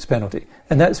will have its penalty.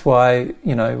 And that's why,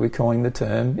 we're calling the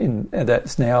term,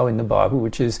 that's now in the Bible,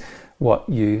 which is what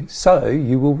you sow,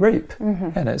 you will reap.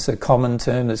 And it's a common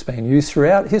term that's been used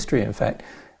throughout history, in fact.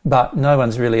 But no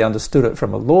one's really understood it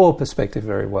from a law perspective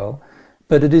very well.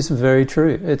 But it is very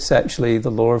true. It's actually the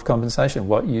law of compensation.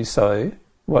 What you sow,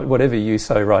 whatever you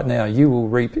sow right now, you will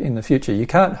reap in the future. You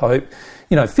can't hope,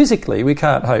 physically, we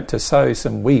can't hope to sow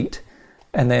some wheat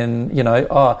and then,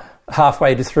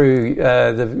 halfway through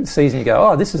the season you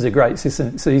go, this is a great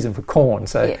season for corn,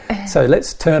 so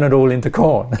let's turn it all into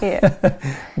corn.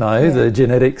 The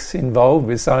genetics involved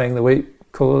with sowing the wheat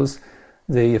cause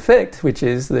the effect, which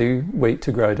is the wheat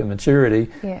to grow to maturity,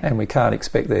 Yeah. and we can't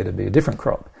expect there to be a different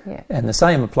crop. Yeah. And the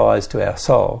same applies to our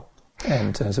soul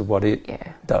in terms of what it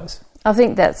Yeah. does. I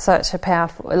think that's such a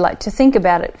powerful, like to think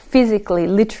about it physically,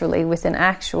 literally with an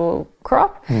actual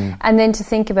crop, and then to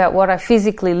think about what I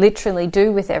physically, literally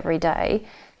do with every day.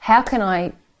 How can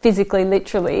I physically,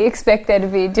 literally expect there to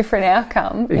be a different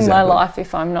outcome in my Exactly. life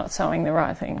if I'm not sowing the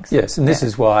right things? Yes, and this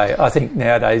is why I think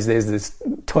nowadays there's this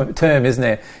term, isn't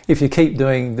there? If you keep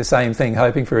doing the same thing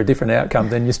hoping for a different outcome,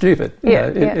 then you're stupid. You Yeah,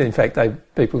 know, yeah. In fact,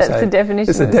 people That's say the definition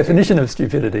it's the of definition of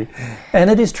stupidity.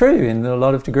 And it is true in a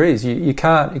lot of degrees. You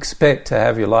can't expect to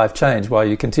have your life change while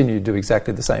you continue to do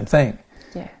exactly the same thing.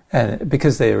 Yeah. And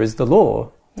because there is the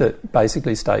law that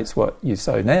basically states what you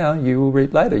sow now, you will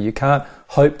reap later. You can't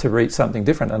hope to reach something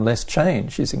different unless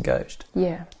change is engaged.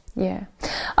 Yeah, yeah.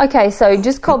 Okay, so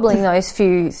just cobbling those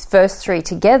few first three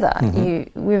together,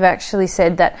 we've actually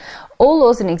said that all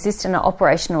laws in existence are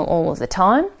operational all of the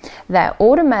time. They're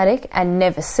automatic and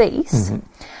never cease.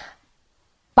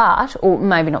 But, or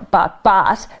maybe not but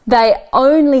they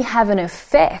only have an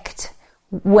effect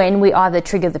when we either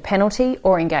trigger the penalty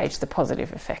or engage the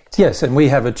positive effect. Yes, and we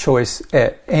have a choice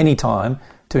at any time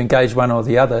to engage one or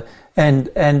the other. And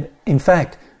in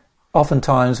fact,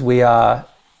 oftentimes we are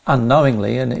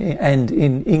unknowingly and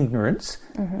in ignorance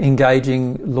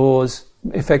engaging laws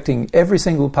affecting every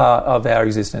single part of our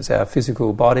existence, our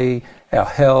physical body, our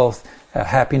health, our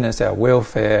happiness, our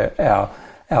welfare,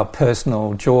 our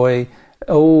personal joy.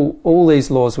 All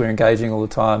these laws we're engaging all the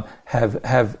time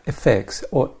have effects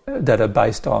that are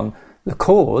based on the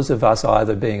cause of us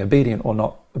either being obedient or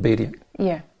not obedient.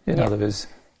 Yeah. In other words,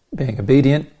 being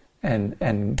obedient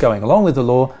and going along with the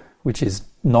law, which is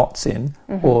not sin,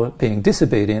 or being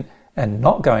disobedient and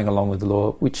not going along with the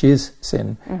law, which is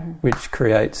sin, which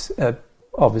creates an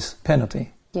obvious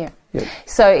penalty. Yeah. Yeah.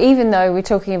 So even though we're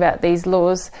talking about these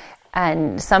laws,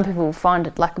 and some people find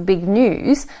it like big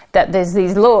news that there's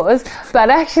these laws, but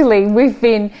actually we've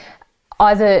been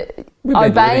either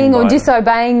obeying or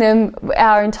disobeying them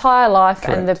our entire life.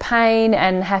 Correct. And the pain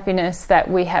and happiness that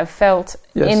we have felt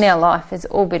in our life has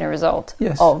all been a result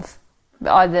of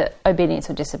either obedience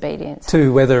or disobedience.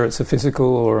 To whether it's a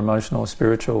physical or emotional or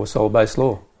spiritual or soul-based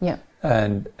law. Yeah.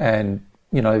 And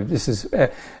you know, this is...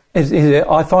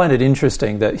 I find it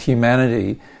interesting that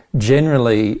humanity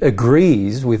generally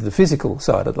agrees with the physical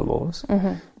side of the laws.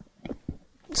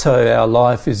 So our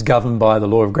life is governed by the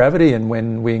law of gravity, and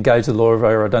when we engage the law of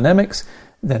aerodynamics,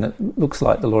 then it looks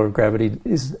like the law of gravity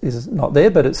is not there,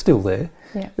 but it's still there.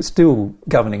 Yeah. It's still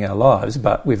governing our lives,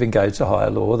 but we've engaged a higher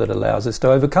law that allows us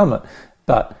to overcome it.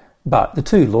 But the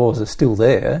two laws are still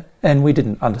there, and we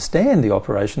didn't understand the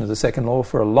operation of the second law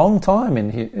for a long time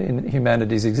in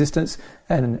humanity's existence,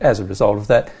 and as a result of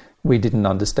that, we didn't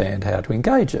understand how to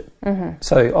engage it.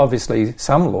 So obviously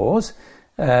some laws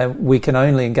we can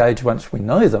only engage once we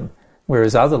know them,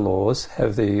 whereas other laws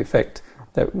have the effect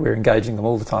that we're engaging them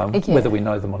all the time, whether we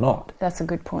know them or not. That's a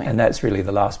good point. And that's really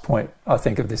the last point, I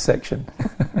think, of this section.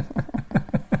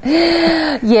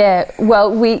 Yeah,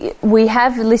 well, we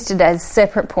have listed as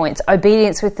separate points.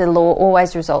 Obedience with the law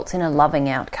always results in a loving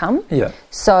outcome. Yeah.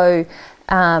 So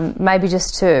maybe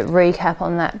just to recap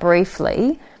on that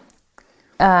briefly,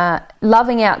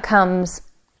 loving outcomes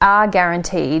are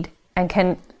guaranteed and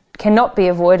cannot be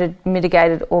avoided,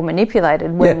 mitigated or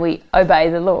manipulated when we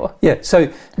obey the law. Yeah,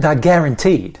 so they're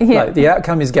guaranteed. Yeah. Like, the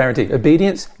outcome is guaranteed.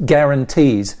 Obedience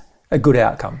guarantees a good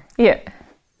outcome. Yeah.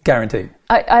 Guaranteed.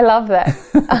 I love that.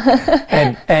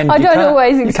 And I don't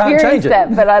always you can't experience change it.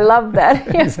 that, but I love that.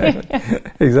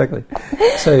 Exactly.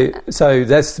 So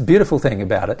that's the beautiful thing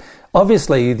about it.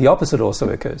 Obviously, the opposite also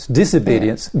occurs.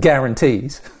 Disobedience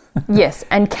guarantees Yes,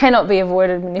 and cannot be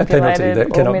avoided, a penalty manipulated, that or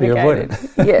cannot be mitigated.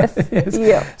 avoided. Yes. Yes.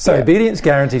 Yeah. So obedience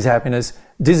guarantees happiness.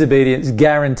 Disobedience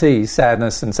guarantees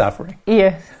sadness and suffering.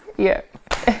 Yes. Yeah.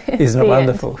 Isn't it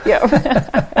wonderful? Yeah.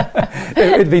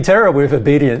 It'd be terrible if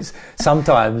obedience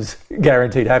sometimes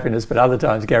guaranteed happiness, but other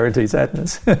times guaranteed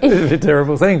sadness. It'd be a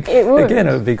terrible thing. It would. Again,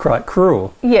 it would be quite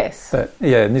cruel. Yes. But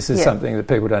yeah, and this is something that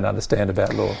people don't understand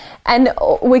about law. And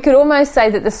we could almost say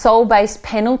that the soul-based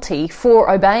penalty for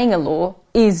obeying a law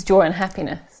is joy and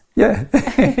happiness. Yeah,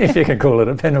 if you can call it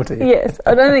a penalty. Yes,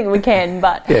 I don't think we can,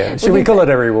 but Yeah, should we call it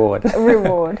a reward? a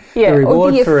reward? Yeah, The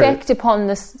reward or the for effect upon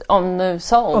the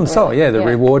soul. On the soul, yeah. The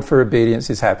reward for obedience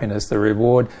is happiness. The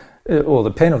reward or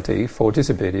the penalty for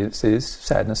disobedience is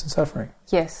sadness and suffering.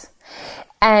 Yes,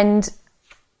 and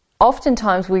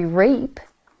oftentimes we reap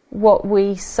what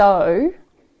we sow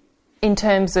in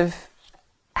terms of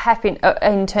Happiness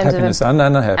and unhappiness.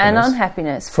 and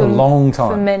unhappiness for a long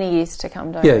time. for many years to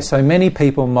come. Don't Yeah, we? so many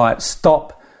people might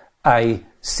stop a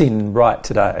sin right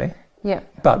today Yeah.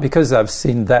 But because they've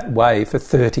sinned that way for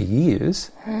 30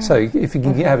 years, so if you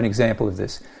can have an example of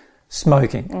this,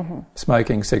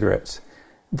 smoking cigarettes.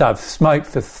 They've smoked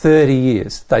for 30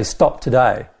 years. They stop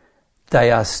today.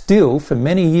 They are still, for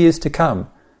many years to come,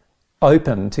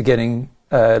 open to getting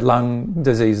lung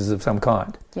diseases of some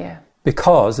kind. Yeah.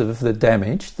 Because of the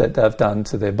damage that they've done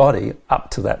to their body up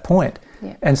to that point.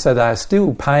 Yeah. And so they are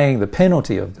still paying the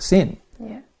penalty of the sin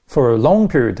Yeah. for a long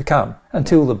period to come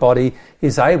until the body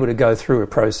is able to go through a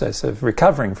process of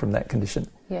recovering from that condition.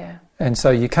 Yeah. And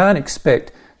so you can't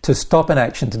expect to stop an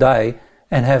action today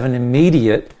and have an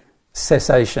immediate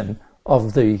cessation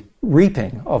of the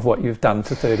reaping of what you've done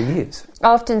for 30 years. I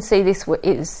often see this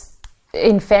is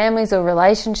in families or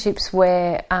relationships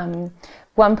where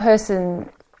one person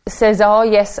says, "Oh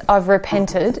yes, I've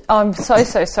repented. I'm so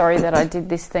sorry that I did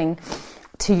this thing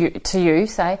to you,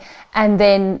 say," and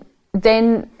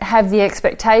then have the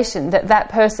expectation that that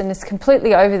person is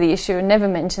completely over the issue and never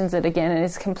mentions it again and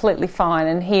is completely fine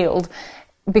and healed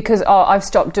because, "Oh, I've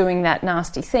stopped doing that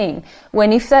nasty thing."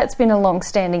 When if that's been a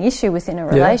long-standing issue within a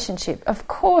relationship, of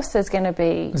course there's going to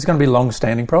be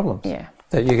long-standing problems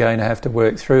that you're going to have to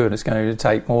work through, and it's going to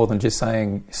take more than just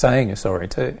saying you're sorry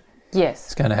too. Yes.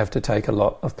 It's going to have to take a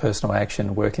lot of personal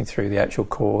action, working through the actual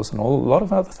cause and a lot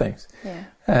of other things.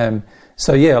 Yeah.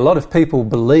 So a lot of people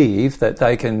believe that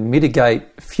they can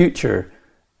mitigate future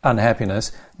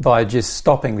unhappiness by just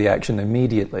stopping the action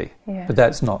immediately. Yeah. But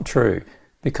that's not true,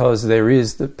 because there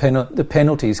is the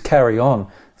penalties carry on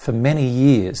for many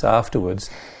years afterwards.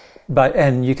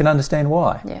 And you can understand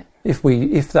why. Yeah.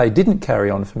 If they didn't carry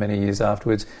on for many years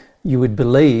afterwards, you would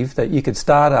believe that you could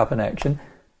start up an action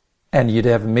and you'd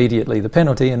have immediately the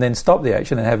penalty, and then stop the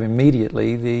action and have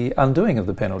immediately the undoing of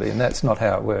the penalty, and that's not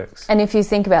how it works. And if you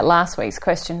think about last week's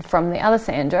question from the other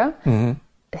Sandra,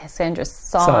 Sandra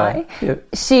Sai,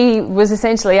 she was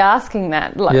essentially asking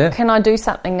that, can I do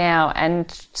something now and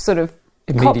sort of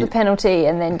cop the penalty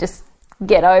and then just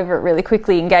get over it really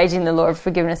quickly, engage in the law of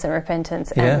forgiveness and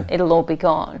repentance, and it'll all be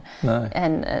gone? No.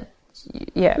 And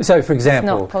So, for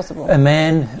example, it's not possible. A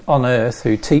man on earth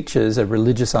who teaches a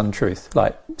religious untruth,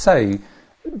 like, say,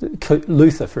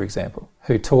 Luther, for example,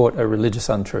 who taught a religious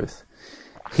untruth,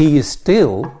 he is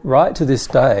still, right to this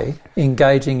day,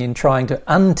 engaging in trying to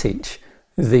unteach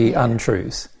the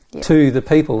untruths to the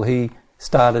people he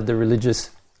started the religious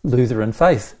Lutheran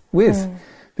faith with,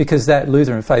 because that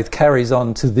Lutheran faith carries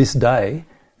on to this day.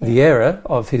 The error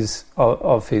of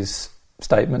his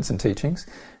statements and teachings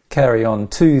carry on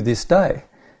to this day,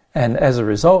 and as a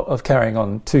result of carrying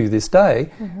on to this day,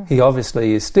 he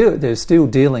obviously they're still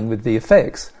dealing with the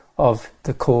effects of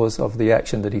the cause of the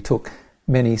action that he took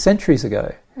many centuries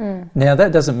ago. Now,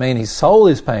 that doesn't mean his soul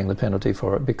is paying the penalty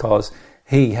for it, because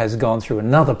he has gone through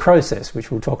another process,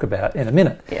 which we'll talk about in a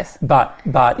minute. Yes. But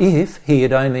if he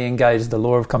had only engaged the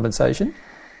law of compensation,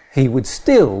 he would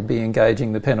still be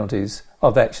engaging the penalties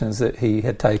of actions that he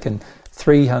had taken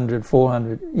 300,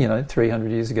 400,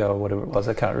 300 years ago or whatever it was.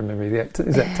 I can't remember the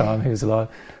exact time he was alive.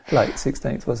 Late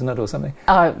 16th, wasn't it, or something?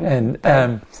 Oh,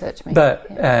 and search me. But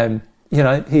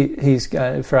he's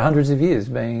for hundreds of years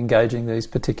been engaging these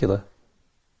particular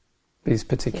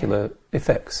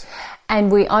effects.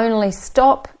 And we only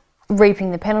stop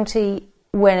reaping the penalty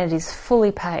when it is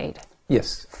fully paid.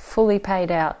 Yes. Fully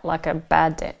paid out, like a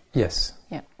bad debt. Yes.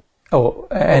 Yeah.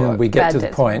 And we get to the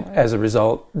point as a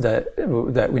result that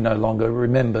we no longer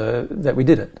remember that we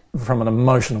did it from an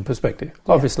emotional perspective.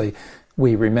 Yeah. Obviously,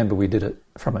 we remember we did it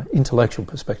from an intellectual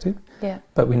perspective,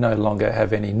 but we no longer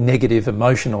have any negative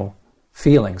emotional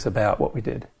feelings about what we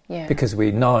did, because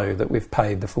we know that we've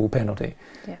paid the full penalty.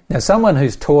 Yeah. Now, someone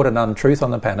who's taught an untruth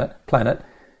on the planet,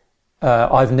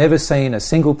 I've never seen a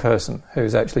single person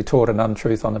who's actually taught an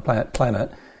untruth on the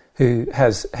planet who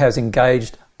has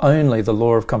engaged only the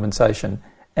law of compensation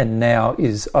and now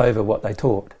is over what they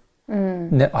taught.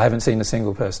 I haven't seen a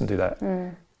single person do that.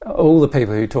 All the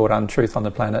people who taught untruth on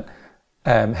the planet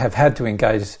have had to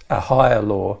engage a higher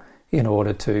law in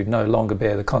order to no longer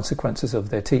bear the consequences of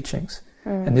their teachings.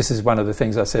 And this is one of the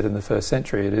things I said in the first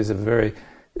century. It is a very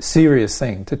serious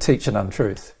thing to teach an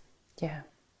untruth.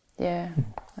 Yeah,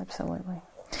 absolutely.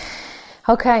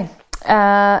 Okay,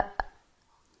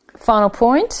 final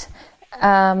point.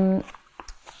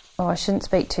 I shouldn't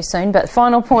speak too soon, but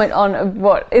final point on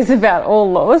what is about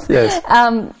all laws. Yes.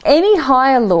 Any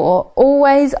higher law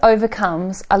always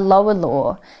overcomes a lower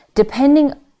law,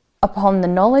 depending upon the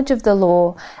knowledge of the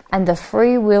law and the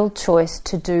free will choice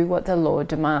to do what the law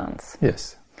demands.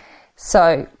 Yes.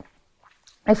 So,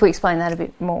 if we explain that a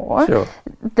bit more, sure.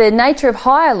 The nature of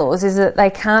higher laws is that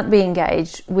they can't be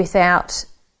engaged without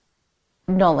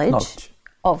knowledge.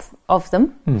 Of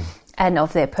them and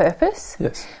of their purpose.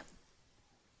 Yes.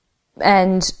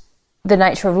 And the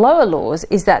nature of lower laws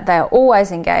is that they are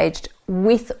always engaged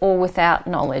with or without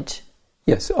knowledge.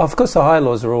 Yes, of course the higher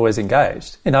laws are always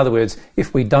engaged. In other words,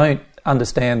 if we don't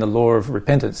understand the law of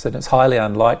repentance, then it's highly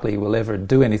unlikely we'll ever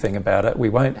do anything about it. We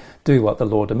won't do what the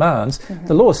law demands.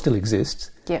 The law still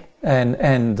exists,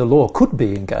 and the law could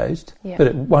be engaged, but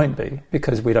it won't be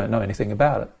because we don't know anything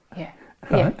about it.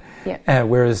 Right?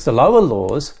 Whereas the lower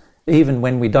laws, even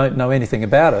when we don't know anything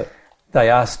about it, they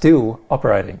are still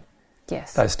operating.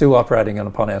 Yes. They're still operating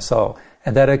upon our soul.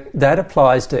 And that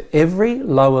applies to every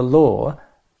lower law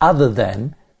other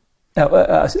than,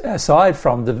 aside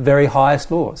from the very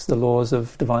highest laws, the laws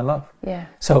of divine love. Yeah.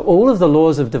 So all of the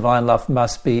laws of divine love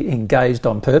must be engaged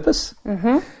on purpose.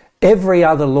 Every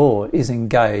other law is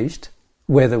engaged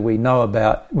whether we know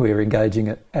about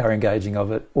our engaging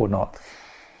of it or not.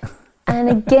 And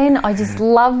again, I just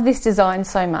love this design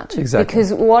so much. Exactly.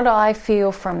 Because what I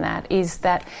feel from that is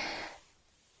that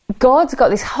God's got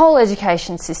this whole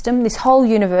education system, this whole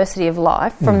university of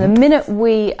life, from the minute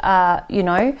we are,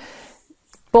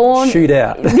 born. Shoot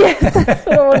out. Yes, that's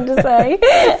what I wanted to say.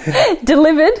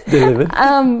 Delivered.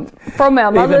 From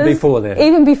our mothers.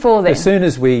 Even before then. As soon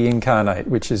as we incarnate,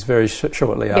 which is very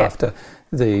shortly after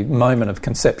the moment of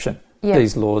conception,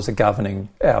 these laws are governing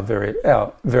our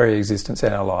very existence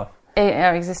and our life.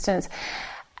 Our existence.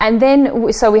 And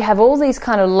then, so we have all these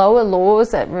kind of lower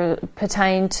laws that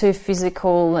pertain to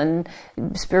physical and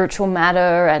spiritual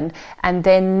matter, and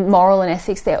then moral and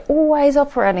ethics. They're always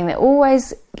operating. They're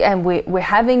always, and we're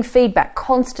having feedback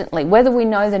constantly, whether we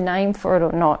know the name for it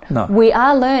or not. No. We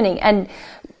are learning. And,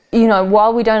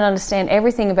 while we don't understand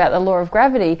everything about the law of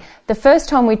gravity, the first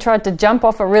time we tried to jump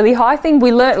off a really high thing,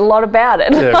 we learnt a lot about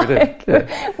it. Yeah, we did.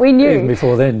 Yeah. We knew. Even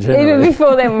before then, generally. Even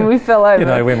before then, when we fell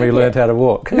over. When we learnt how to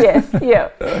walk. Yes,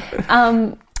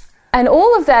 and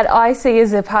all of that I see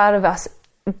as a part of us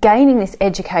gaining this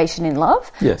education in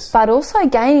love, but also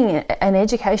gaining an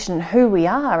education in who we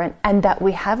are and that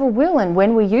we have a will, and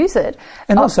when we use it.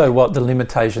 And also what the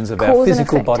limitations of our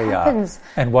physical body are,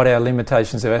 and what our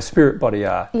limitations of our spirit body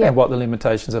are, and what the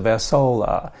limitations of our soul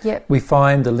are. We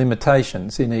find the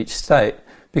limitations in each state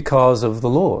because of the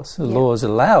laws. The laws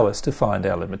allow us to find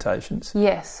our limitations.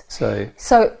 Yes. So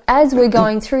as we're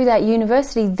going through that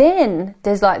university, then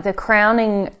there's like the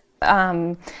crowning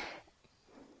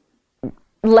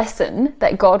lesson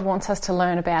that God wants us to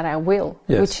learn about our will,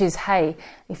 which is, hey,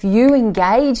 if you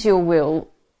engage your will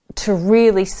to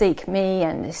really seek me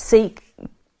and seek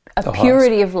a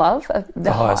purity of love,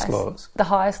 the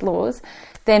highest laws,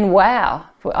 then wow,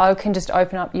 I can just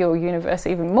open up your universe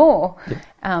even more.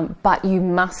 But you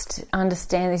must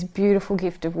understand this beautiful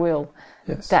gift of will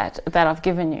that I've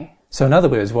given you. So in other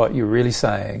words, what you're really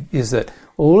saying is that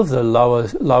all of the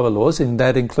lower laws, and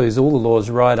that includes all the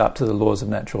laws right up to the laws of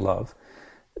natural love,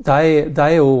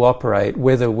 they all operate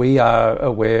whether we are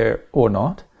aware or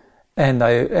not. And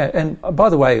by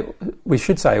the way, we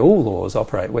should say all laws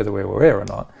operate whether we're aware or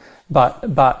not.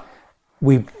 But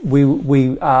we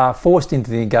are forced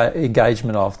into the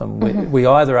engagement of them. We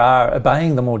either are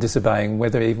obeying them or disobeying,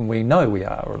 whether even we know we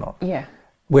are or not. Yeah.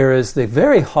 Whereas the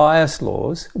very highest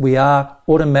laws, we are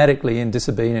automatically in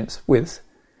disobedience with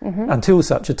until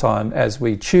such a time as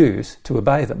we choose to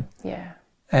obey them. Yeah.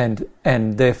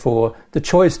 And therefore the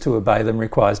choice to obey them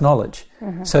requires knowledge.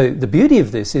 So the beauty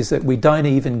of this is that we don't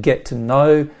even get to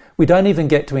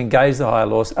engage the higher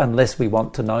laws unless we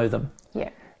want to know them. Yeah.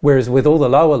 Whereas with all the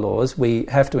lower laws, we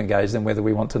have to engage them whether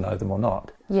we want to know them or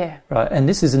not. Yeah. Right? And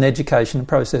this is an education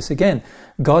process again.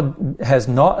 God has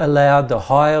not allowed the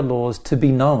higher laws to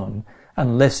be known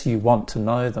unless you want to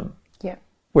know them. Yeah.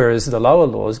 Whereas the lower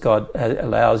laws, God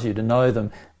allows you to know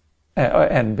them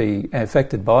and be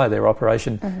affected by their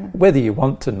operation, whether you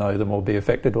want to know them or be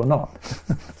affected or not.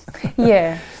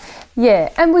 Yeah,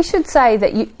 and we should say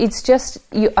that it's just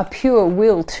a pure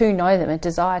will to know them, a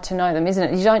desire to know them, isn't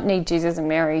it? You don't need Jesus and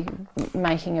Mary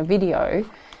making a video,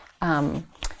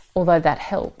 although that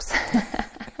helps.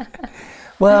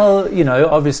 Well,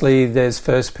 obviously there's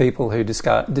first people who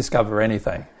discover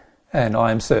anything, and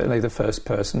I am certainly the first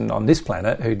person on this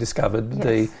planet who discovered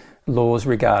the laws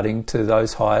regarding to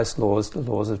those highest laws, the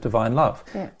laws of divine love.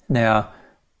 Yeah. Now,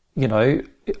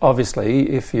 obviously,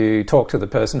 if you talk to the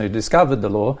person who discovered the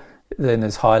law, then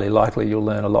it's highly likely you'll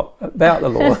learn a lot about the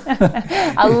law.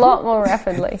 A lot more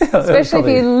rapidly, especially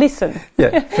if you listen.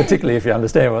 Yeah, particularly if you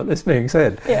understand what's being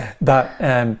said. Yeah. But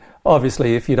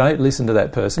obviously, if you don't listen to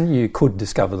that person, you could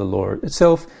discover the law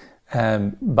itself.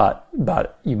 But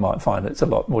you might find it's a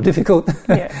lot more difficult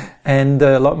and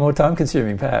a lot more time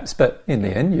consuming perhaps, but in the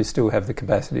end you still have the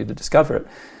capacity to discover it.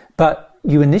 But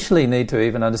you initially need to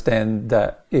even understand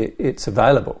that it's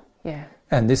available. Yeah.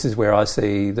 And this is where I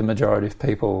see the majority of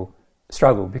people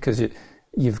struggle, because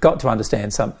you've got to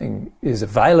understand something is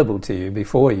available to you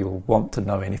before you'll want to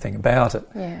know anything about it.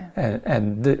 Yeah.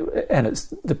 And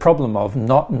it's the problem of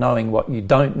not knowing what you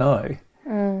don't know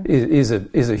is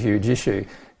a huge issue.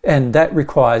 And that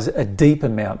requires a deep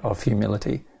amount of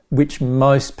humility, which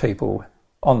most people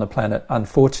on the planet,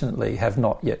 unfortunately, have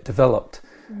not yet developed.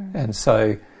 And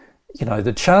so,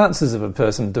 the chances of a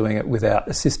person doing it without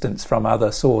assistance from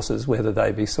other sources, whether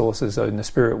they be sources in the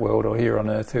spirit world or here on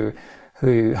earth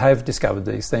who have discovered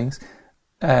these things,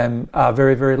 are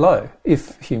very, very low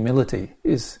if humility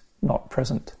is not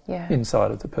present inside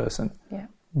of the person. Yeah.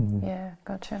 Yeah,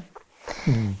 gotcha.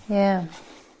 Yeah.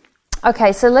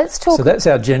 Okay, so let's talk... So that's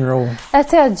our general...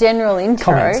 That's our general intro.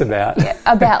 Comments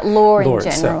about law in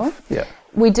general. Itself. Yeah.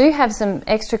 We do have some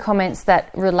extra comments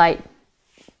that relate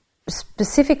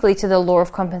specifically to the law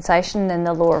of compensation and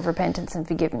the law of repentance and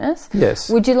forgiveness. Yes.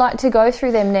 Would you like to go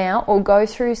through them now or go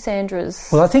through Sandra's...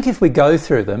 Well, I think if we go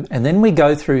through them and then we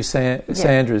go through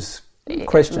Sandra's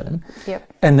question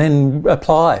and then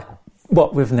apply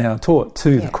what we've now taught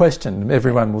to the question,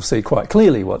 everyone will see quite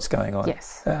clearly what's going on,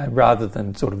 rather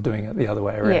than sort of doing it the other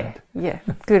way around. Yeah,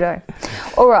 good-o.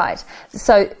 All right,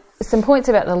 so some points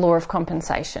about the law of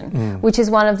compensation, which is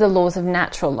one of the laws of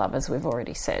natural love, as we've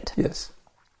already said. Yes.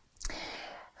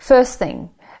 First thing,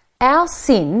 our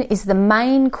sin is the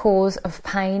main cause of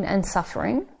pain and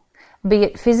suffering, be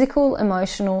it physical,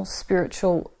 emotional,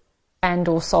 spiritual, and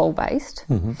or soul-based.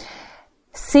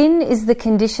 Sin is the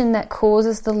condition that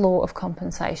causes the law of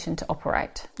compensation to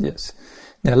operate. Yes.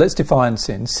 Now let's define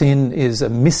sin. Sin is a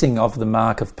missing of the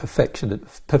mark of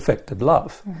perfected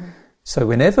love. So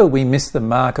whenever we miss the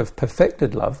mark of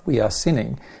perfected love, we are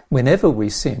sinning. Whenever we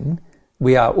sin,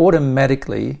 we are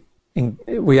automatically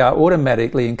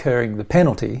incurring the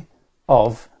penalty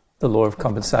of the law of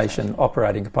compensation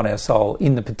operating upon our soul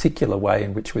in the particular way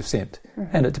in which we've sinned.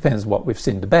 And it depends what we've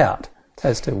sinned about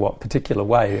as to what particular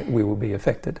way we will be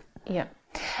affected. Yeah.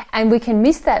 And we can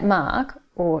miss that mark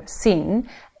or sin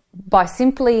by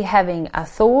simply having a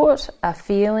thought, a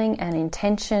feeling, an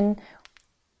intention,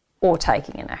 or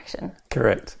taking an action.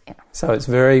 Correct. Yeah. So it's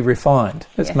very refined.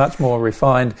 It's much more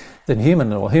refined than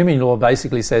human law. Human law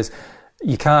basically says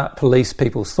you can't police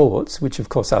people's thoughts, which of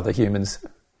course other humans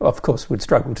of course would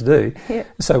struggle to do. Yeah.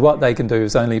 So what they can do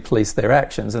is only police their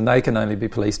actions, and they can only be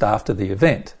policed after the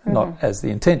event, not as the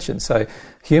intention. So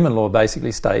human law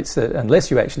basically states that unless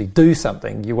you actually do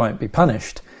something, you won't be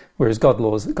punished, whereas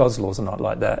God's laws are not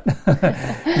like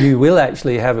that. You will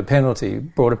actually have a penalty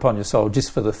brought upon your soul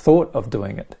just for the thought of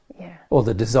doing it. Yeah. Or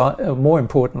the desire. More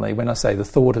importantly, when I say the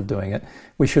thought of doing it,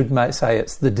 we should say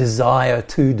it's the desire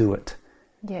to do it.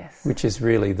 Yes. Which is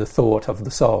really the thought of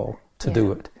the soul to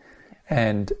do it.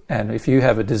 And if you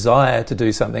have a desire to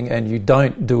do something and you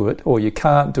don't do it, or you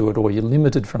can't do it, or you're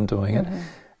limited from doing it,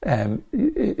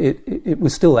 it will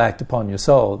still act upon your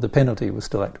soul. The penalty will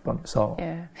still act upon your soul.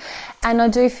 Yeah. And I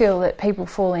do feel that people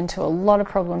fall into a lot of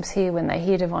problems here when they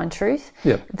hear divine truth.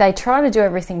 Yep. They try to do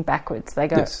everything backwards. They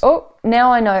go, oh,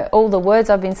 now I know all the words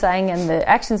I've been saying and the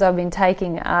actions I've been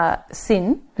taking are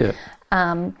sin. Yeah.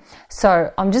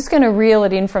 So I'm just going to reel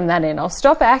it in from that end. I'll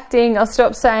stop acting, I'll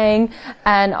stop saying,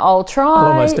 and I'll try...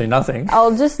 I'll almost do nothing.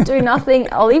 I'll just do nothing.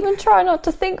 I'll even try not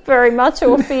to think very much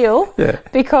or feel,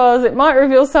 because it might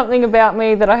reveal something about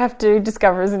me that I have to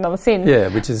discover as another sin. Yeah,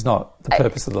 which is not the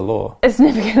purpose of the law. It's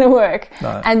never going to work.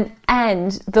 No.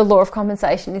 And the law of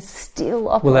compensation is still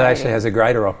operating. Well, it actually has a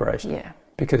greater operation. Yeah.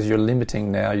 Because you're limiting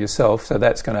now yourself, so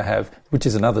that's going to have, which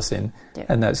is another sin,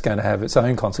 and that's going to have its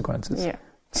own consequences. Yeah.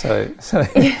 So in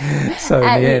the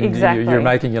end, you're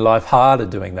making your life harder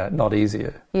doing that, not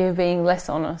easier. You're being less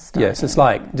honest. Yes, it's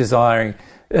like desiring,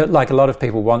 like a lot of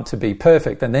people want to be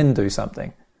perfect and then do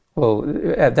something. Well,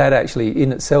 that actually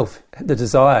in itself, the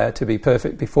desire to be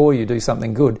perfect before you do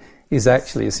something good is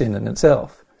actually a sin in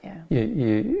itself. Yeah.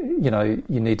 You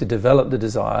need to develop the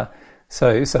desire.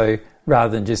 So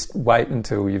rather than just wait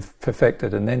until you've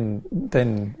perfected and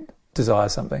then desire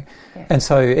something. Yeah. And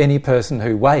so any person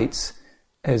who waits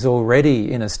is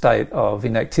already in a state of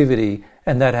inactivity,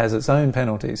 and that has its own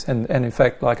penalties. And in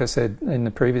fact, like I said in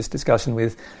the previous discussion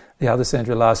with the other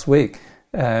Sandra last week,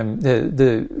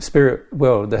 the spirit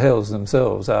world, the hells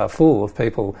themselves, are full of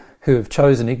people who have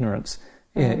chosen ignorance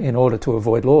in order to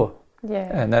avoid law. Yeah.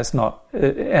 And that's not,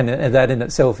 and that in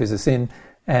itself is a sin,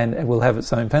 and it will have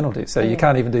its own penalty. So you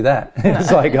can't even do that.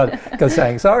 It's like God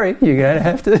saying, "Sorry, you're going to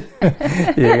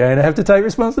have to take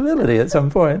responsibility at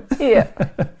some point." Yeah,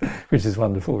 which is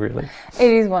wonderful, really.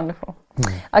 It is wonderful.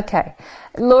 Okay,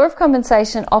 law of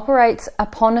compensation operates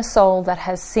upon a soul that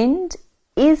has sinned,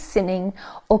 is sinning,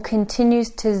 or continues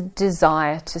to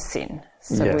desire to sin.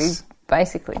 So Yes. we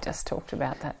basically just talked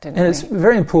about that, didn't And we? it's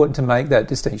very important to make that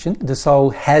distinction. The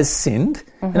soul has sinned.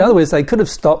 In other words, they could have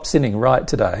stopped sinning right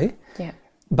today, Yeah.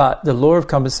 but the law of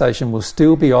compensation will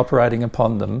still be operating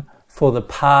upon them for the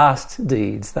past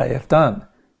deeds they have done.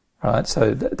 Right?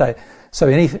 So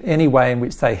any way in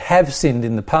which they have sinned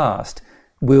in the past,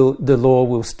 the law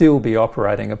will still be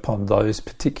operating upon those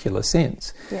particular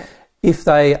sins. Yeah. If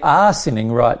they are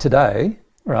sinning right today,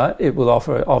 right, it will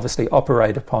obviously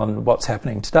operate upon what's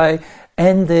happening today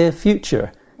and their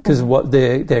future, because what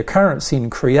their current sin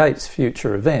creates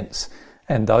future events,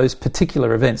 and those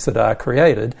particular events that are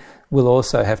created will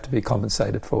also have to be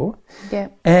compensated for. Yeah.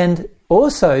 And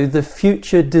also the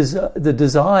future, the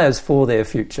desires for their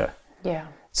future. Yeah.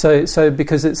 So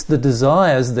because it's the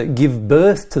desires that give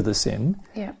birth to the sin,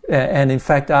 Yeah. and in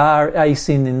fact are a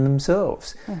sin in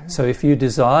themselves. So if you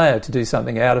desire to do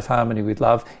something out of harmony with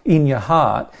love in your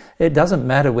heart, it doesn't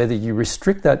matter whether you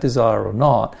restrict that desire or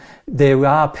not. There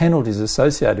are penalties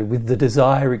associated with the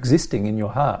desire existing in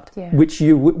your heart, Yeah. which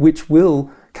will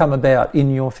come about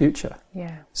in your future.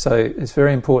 Yeah. So it's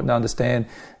very important to understand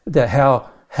that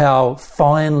how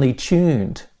finely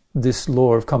tuned this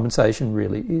law of compensation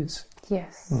really is.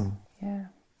 Yes. Yeah.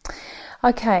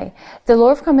 Okay. The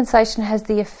law of compensation has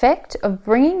the effect of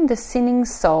bringing the sinning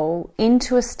soul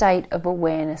into a state of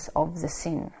awareness of the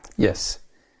sin. Yes.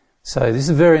 So this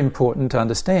is very important to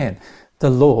understand. The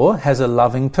law has a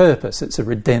loving purpose. It's a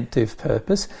redemptive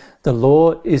purpose. The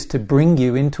law is to bring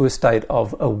you into a state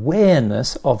of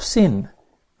awareness of sin.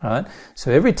 Right?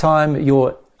 So every time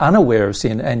you're unaware of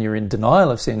sin and you're in denial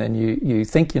of sin and you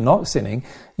think you're not sinning,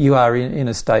 you are in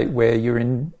a state where you're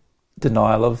in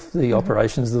denial of the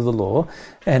operations of the law,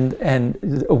 and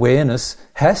awareness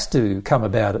has to come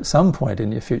about at some point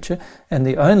in your future, and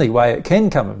the only way it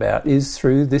can come about is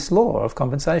through this law of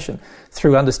compensation,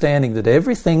 through understanding that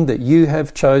everything that you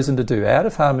have chosen to do out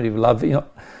of harmony with love,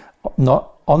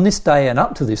 not on this day and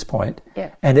up to this point,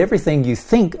 Yeah. and everything you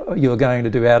think you're going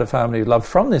to do out of harmony with love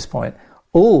from this point,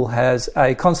 all has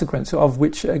a consequence of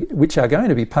which are going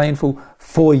to be painful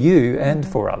for you and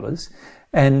for others.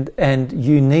 And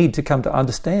you need to come to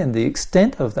understand the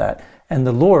extent of that, and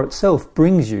the law itself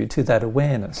brings you to that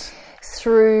awareness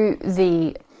Through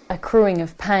the accruing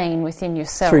of pain within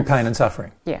yourself. through pain and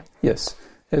suffering. Yeah. Yes,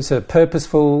 it's a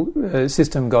purposeful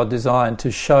system God designed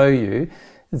to show you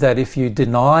that if you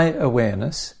deny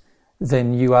awareness,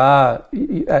 then you are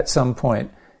at some point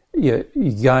you're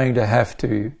going to have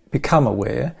to become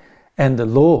aware, and the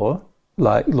law.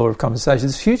 Like law of compensation,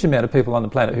 there's a huge amount of people on the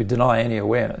planet who deny any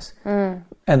awareness. And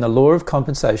the law of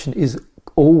compensation is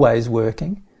always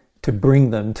working to bring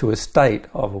them to a state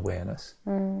of awareness.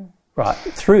 Right,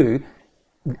 through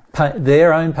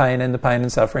their own pain and the pain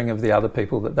and suffering of the other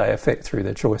people that they affect through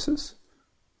their choices.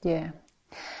 Yeah.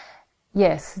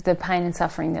 Yes, the pain and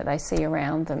suffering that they see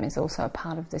around them is also a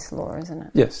part of this law, isn't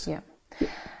it? Yes. Yeah.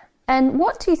 And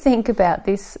what do you think about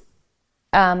this?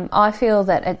 I feel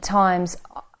that at times,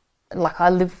 like I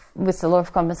live with the law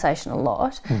of compensation a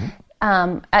lot,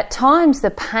 at times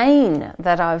the pain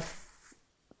that I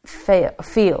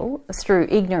feel through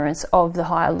ignorance of the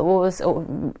higher laws, or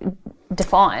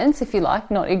defiance, if you like,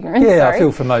 not ignorance. Yeah, sorry. I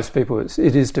feel for most people it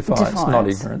is defiance, not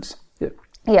Defiance. ignorance. Yep.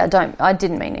 Yeah, I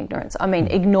didn't mean ignorance. I mean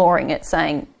ignoring it,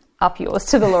 saying, up yours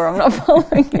to the law, I'm not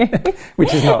following you.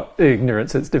 Which is not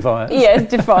ignorance, it's defiance. Yeah, it's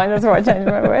defiant, that's why I changed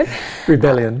my word.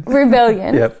 Rebellion.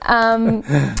 Rebellion. Yep.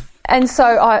 And so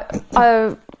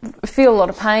I feel a lot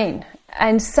of pain.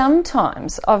 And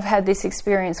sometimes I've had this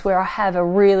experience where I have a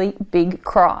really big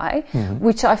cry,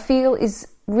 which I feel is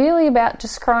really about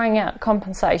just crying out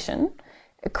compensation,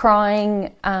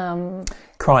 crying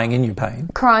Crying in your pain.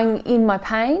 crying in my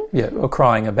pain. Yeah, or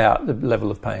crying about the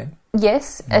level of pain.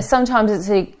 Yes, sometimes it's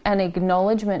an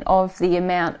acknowledgement of the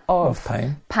amount of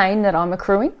pain that I'm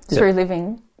accruing through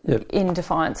living Yep. in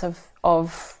defiance of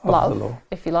the love, law.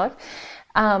 if you like.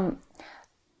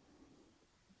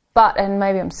 But, and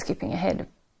maybe I'm skipping ahead,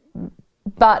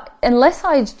 but unless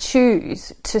I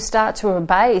choose to start to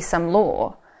obey some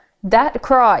law, that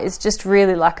cry is just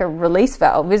really like a release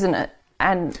valve, isn't it?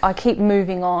 And I keep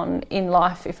moving on in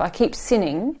life if I keep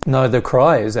sinning. No, the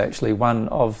cry is actually one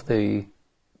of the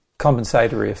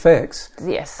compensatory effects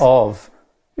Yes. of,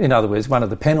 in other words, one of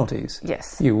the penalties.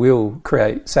 Yes. You will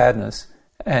create sadness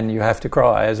and you have to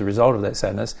cry as a result of that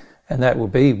sadness, and that will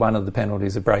be one of the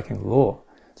penalties of breaking the law.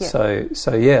 Yeah.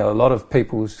 So yeah, a lot of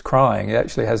people's crying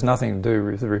actually has nothing to do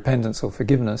with the repentance or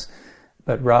forgiveness,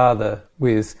 but rather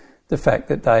with the fact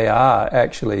that they are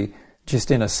actually just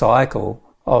in a cycle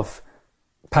of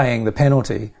paying the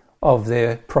penalty of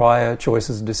their prior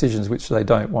choices and decisions which they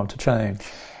don't want to change.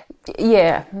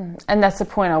 Yeah, and that's the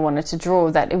point I wanted to draw,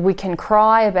 that we can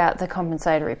cry about the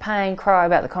compensatory pain, cry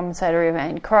about the compensatory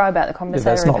pain, cry about the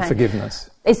compensatory That's not pain. forgiveness.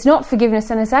 It's not forgiveness,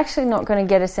 and it's actually not going to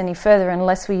get us any further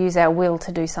unless we use our will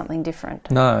to do something different.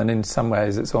 No, and in some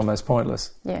ways it's almost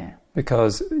pointless. Yeah.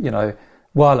 Because,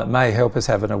 while it may help us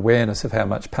have an awareness of how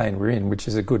much pain we're in, which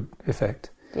is a good effect,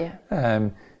 Yeah.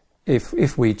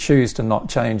 if we choose to not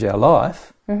change our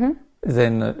life, Mm-hmm.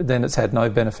 then it's had no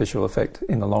beneficial effect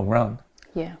in the long run.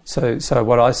 Yeah. So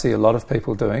what I see a lot of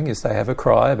people doing is they have a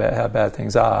cry about how bad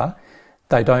things are.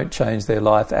 They don't change their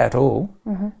life at all.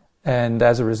 Mm-hmm. And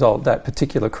as a result, that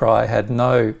particular cry had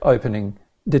no opening,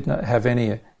 did not have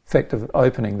any effect of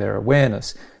opening their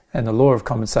awareness. And the law of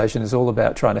compensation is all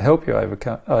about trying to help you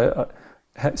overcome,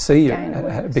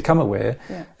 become aware.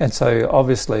 Yeah. And so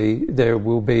obviously there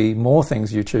will be more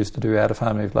things you choose to do out of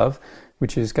harmony of love,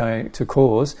 which is going to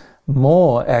cause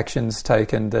more actions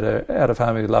taken that are out of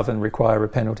harmony of love and require a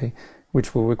penalty,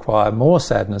 which will require more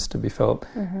sadness to be felt.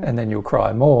 Mm-hmm. And then you'll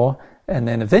cry more. And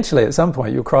then eventually at some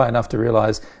point you'll cry enough to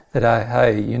realise that,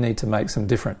 hey, you need to make some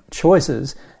different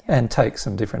choices and take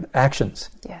some different actions.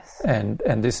 Yes. And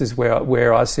this is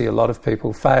where I see a lot of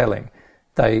people failing.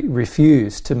 They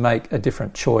refuse to make a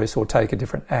different choice or take a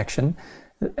different action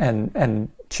and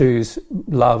choose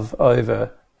love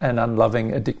over an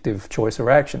unloving, addictive choice or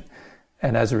action.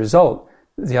 And as a result,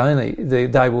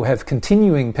 they will have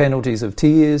continuing penalties of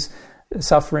tears,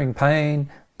 suffering, pain,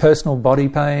 personal body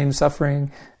pain,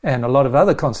 suffering, and a lot of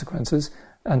other consequences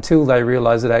until they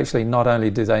realise that actually not only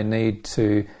do they need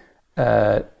to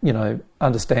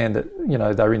understand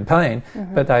that they're in pain,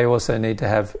 Mm-hmm. but they also need to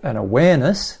have an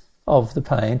awareness of the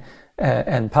pain,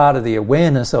 and part of the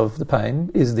awareness of the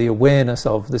pain is the awareness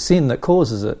of the sin that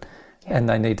causes it. Yeah. And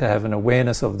they need to have an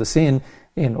awareness of the sin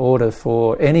in order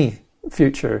for any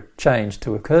future change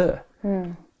to occur.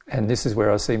 Mm. And this is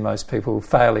where I see most people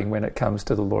failing when it comes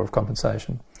to the law of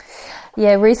compensation.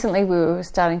 Yeah, recently we were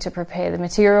starting to prepare the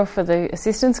material for the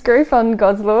assistance group on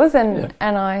God's laws, and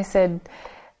I said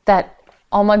that,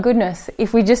 oh my goodness,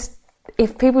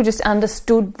 if people just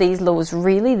understood these laws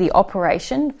really, the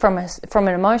operation from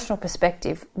an emotional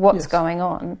perspective, what's going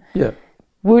on,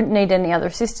 wouldn't need any other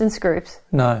assistance groups.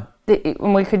 No.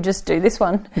 And we could just do this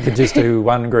one. You could just do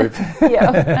one group.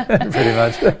 Yeah. Pretty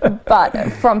much. But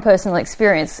from personal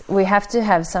experience, we have to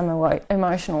have some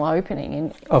emotional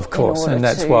opening. Of course, and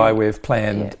that's why we've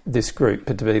planned this group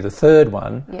to be the third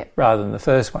one rather than the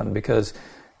first one, because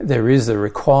there is a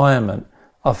requirement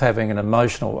of having an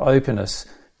emotional openness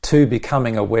to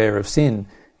becoming aware of sin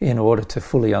in order to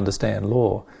fully understand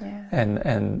law. Yeah.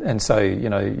 And so,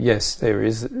 yes, there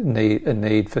is a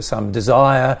need for some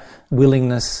desire,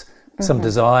 willingness, some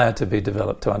desire to be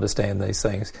developed to understand these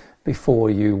things before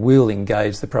you will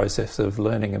engage the process of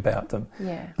learning about them.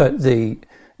 Yeah. But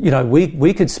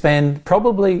we could spend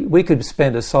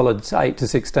a solid 8 to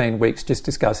 16 weeks just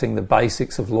discussing the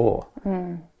basics of law.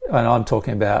 Mm. And I'm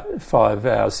talking about 5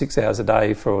 hours, 6 hours a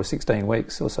day for 16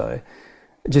 weeks or so,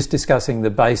 just discussing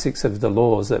the basics of the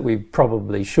laws that we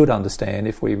probably should understand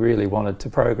if we really wanted to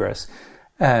progress.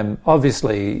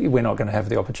 Obviously, we're not going to have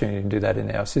the opportunity to do that in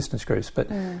our assistance groups, but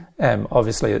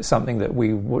obviously it's something that we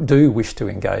do wish to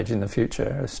engage in the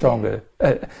future, stronger,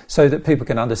 so that people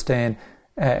can understand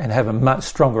and have a much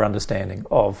stronger understanding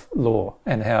of law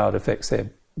and how it affects their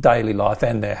daily life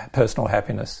and their personal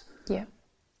happiness. Yeah.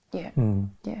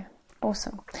 Yeah.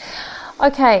 Awesome.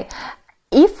 Okay.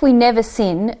 If we never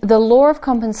sin, the law of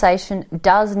compensation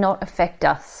does not affect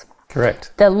us.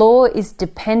 Correct. The law is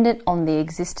dependent on the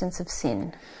existence of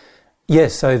sin.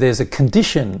 Yes, so there's a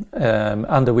condition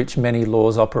under which many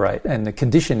laws operate, and the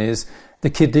condition is the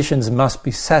conditions must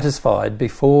be satisfied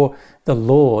before the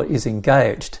law is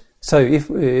engaged. So if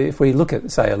we look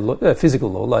at, say, a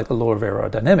physical law, like the law of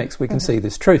aerodynamics, we can see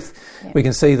this truth. Yeah. We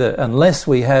can see that unless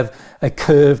we have a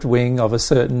curved wing of a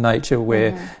certain nature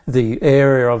where the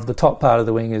area of the top part of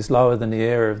the wing is lower than the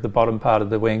area of the bottom part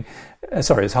of the wing, is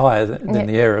higher than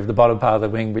the area of the bottom part of the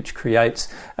wing, which creates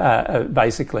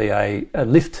basically a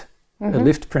lift, a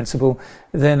lift principle,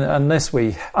 then unless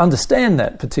we understand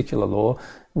that particular law,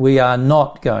 we are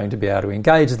not going to be able to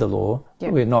engage the law.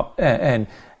 Yep. We're not,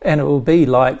 and it will be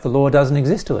like the law doesn't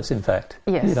exist to us, in fact.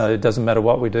 Yes. It doesn't matter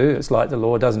what we do, it's like the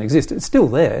law doesn't exist. It's still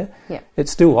there. Yeah.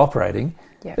 It's still operating.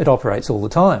 Yeah. It operates all the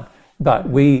time. But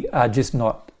we are just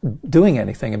not doing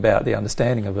anything about the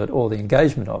understanding of it or the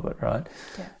engagement of it, right?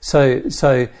 Yeah.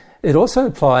 So it also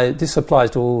this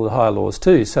applies to all the higher laws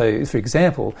too. So, for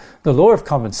example, the law of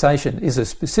compensation is a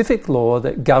specific law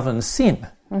that governs sin.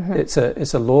 It's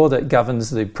a law that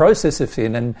governs the process of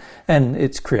sin, and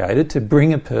it's created to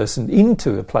bring a person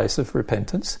into a place of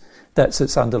repentance That's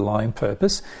its underlying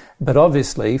purpose. But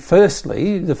obviously,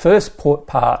 firstly, the first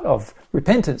part of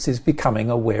repentance is becoming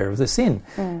aware of the sin.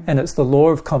 And it's the law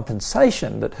of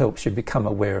compensation that helps you become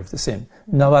aware of the sin.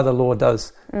 No other law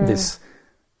does this.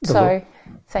 So,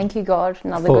 thank you, God,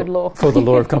 another good law. For the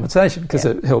law of compensation, because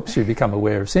it helps you become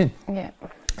aware of sin. Yeah.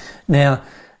 Now,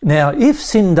 if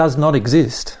sin does not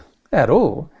exist at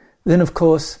all, then of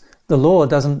course the law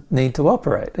doesn't need to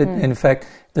operate. In fact,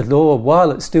 the law,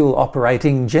 while it's still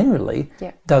operating generally,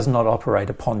 does not operate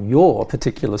upon your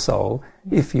particular soul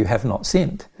if you have not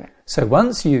sinned. So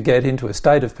once you get into a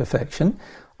state of perfection,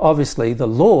 obviously the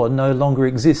law no longer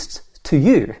exists to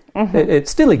you. It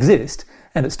still exists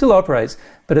and it still operates,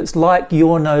 but it's like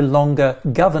you're no longer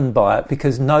governed by it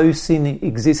because no sin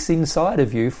exists inside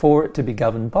of you for it to be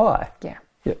governed by. Yeah.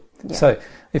 So,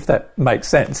 if that makes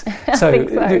sense. So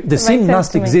the sin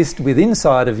must exist within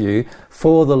inside of you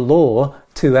for the law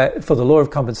for the law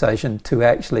of compensation to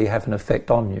actually have an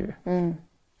effect on you.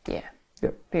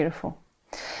 Beautiful.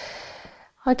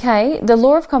 Okay, the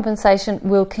law of compensation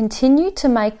will continue to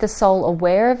make the soul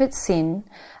aware of its sin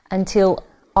until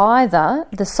either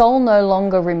the soul no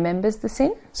longer remembers the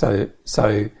sin. So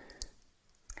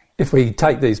if we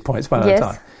take these points one at a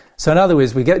time. So in other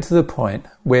words, we get to the point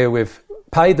where we've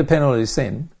paid the penalty of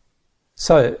sin,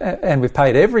 and we've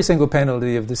paid every single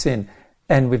penalty of the sin,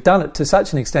 and we've done it to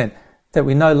such an extent that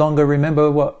we no longer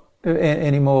remember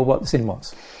anymore what the sin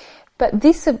was. But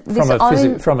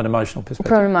from an emotional perspective.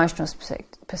 From an emotional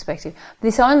perspective.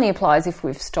 This only applies if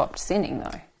we've stopped sinning,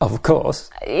 though. Of course.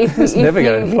 It's never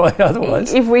going to apply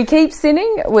otherwise. If we keep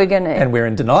sinning, we're going to... And we're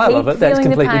in denial of it, that's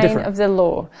completely different. the pain of the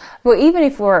law. Well, even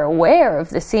if we're aware of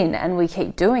the sin and we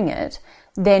keep doing it,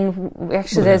 then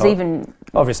actually there's even...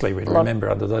 Obviously we'd remember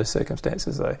under those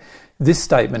circumstances, though. This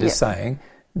statement is saying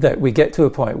that we get to a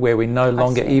point where we no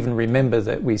longer even remember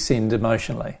that we sinned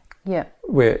emotionally. Yeah.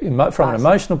 Where, from an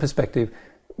emotional perspective,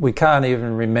 we can't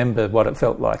even remember what it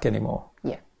felt like anymore.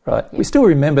 Yeah. Right? Yeah. We still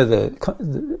remember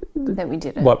that we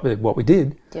did it. What we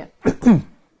did. Yeah.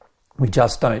 We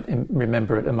just don't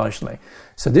remember it emotionally.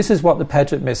 So this is what the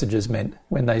Paget messages meant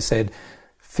when they said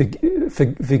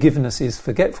forgiveness is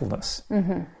forgetfulness.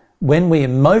 Mm-hmm. When we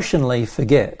emotionally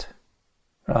forget,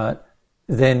 right,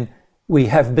 then we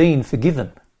have been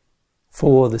forgiven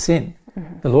for the sin.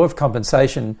 Mm-hmm. The law of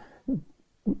compensation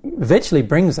eventually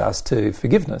brings us to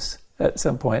forgiveness at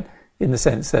some point, in the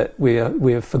sense that we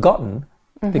have forgotten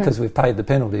because we've paid the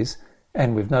penalties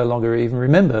and we've no longer even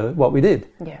remember what we did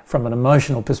from an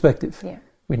emotional perspective. Yeah.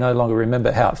 We no longer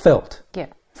remember how it felt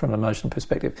from an emotional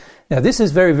perspective. Now, this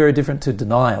is very, very different to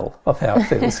denial of how it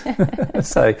feels.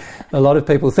 So a lot of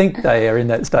people think they are in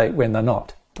that state when they're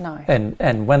not. No.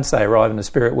 And once they arrive in the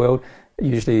spirit world,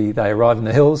 usually they arrive in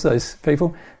the hills, those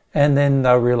people, and then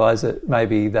they'll realise that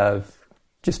maybe they've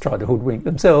just tried to hoodwink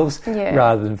themselves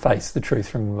rather than face the truth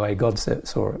from the way God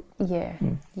saw it.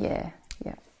 Yeah.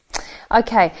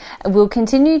 Okay, we'll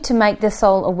continue to make the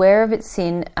soul aware of its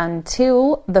sin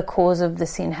until the cause of the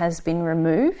sin has been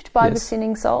removed by the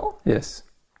sinning soul. Yes.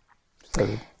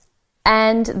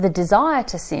 And the desire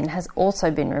to sin has also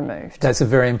been removed. That's a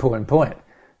very important point.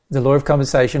 The law of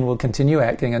compensation will continue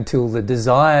acting until the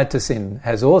desire to sin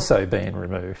has also been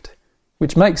removed,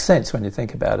 which makes sense when you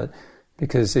think about it.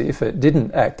 Because if it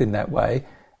didn't act in that way,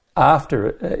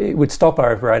 it would stop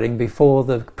operating before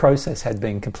the process had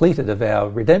been completed of our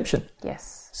redemption.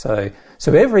 Yes. So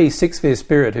every sixth-sphere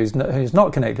spirit who's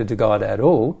not connected to God at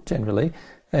all, generally,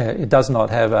 it does not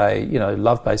have a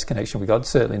love-based connection with God,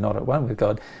 certainly not at one with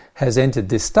God, has entered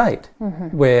this state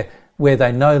where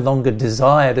they no longer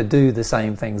desire to do the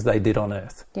same things they did on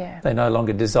earth. Yeah. They no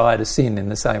longer desire to sin in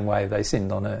the same way they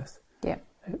sinned on earth. Yeah.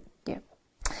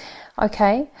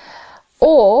 Okay.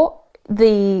 Or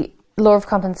the law of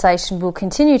compensation will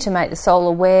continue to make the soul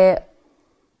aware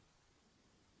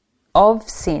of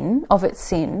its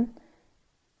sin,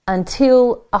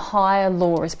 until a higher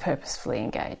law is purposefully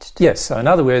engaged. Yes, so in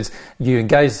other words,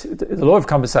 the law of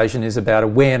compensation is about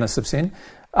awareness of sin.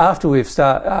 After we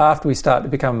start to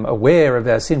become aware of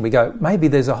our sin, we go, maybe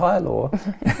there's a higher law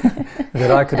that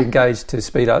I could engage to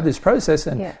speed up this process,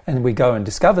 and we go and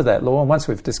discover that law. And once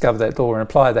we've discovered that law and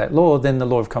apply that law, then the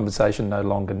law of compensation no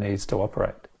longer needs to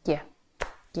operate.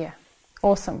 Yeah.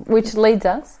 Awesome. Which leads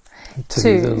us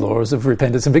to the laws of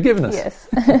repentance and forgiveness. Yes.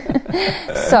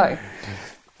 So,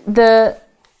 do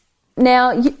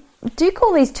you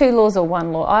call these two laws or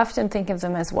one law? I often think of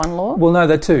them as one law. Well, no,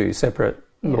 they're two separate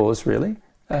laws, really.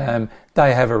 They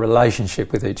have a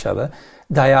relationship with each other.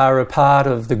 They are a part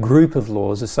of the group of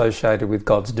laws associated with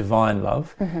God's divine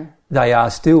love. Mm-hmm. They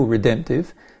are still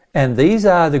redemptive. And these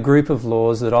are the group of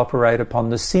laws that operate upon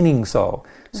the sinning soul.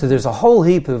 So there's a whole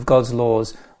heap of God's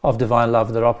laws of divine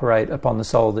love that operate upon the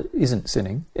soul that isn't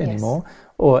sinning anymore,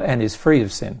 and is free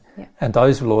of sin. Yeah. And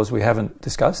those laws we haven't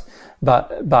discussed,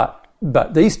 but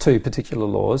these two particular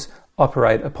laws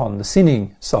operate upon the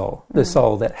sinning soul, the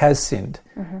soul that has sinned.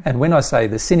 And when I say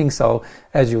the sinning soul,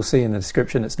 as you'll see in the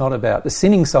description, it's not about the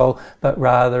sinning soul, but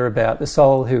rather about the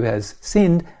soul who has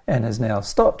sinned and has now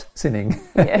stopped sinning.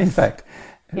 In fact,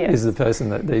 is the person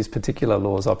that these particular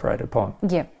laws operate upon.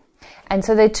 Yeah. And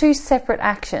so they're two separate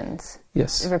actions.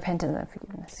 Yes. Repentance and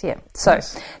forgiveness. Yeah. So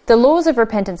the laws of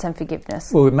repentance and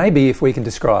forgiveness. Well, maybe if we can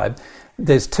describe,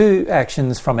 there's two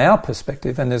actions from our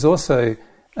perspective, and there's also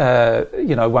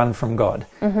one from God.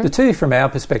 The two from our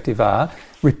perspective are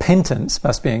repentance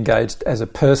must be engaged as a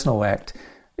personal act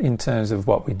in terms of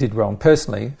what we did wrong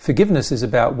personally. Forgiveness is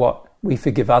about what we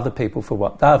forgive other people for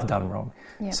what they've done wrong.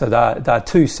 Yep. So they're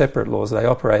two separate laws. They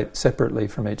operate separately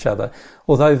from each other,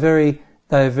 although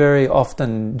they're very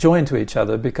often joined to each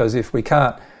other, because if we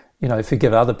can't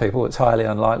forgive other people, it's highly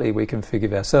unlikely we can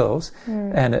forgive ourselves.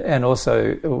 And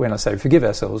also, when I say forgive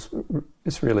ourselves,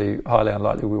 it's really highly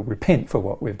unlikely we'll repent for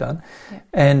what we've done.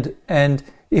 Yeah. And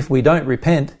if we don't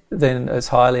repent, then it's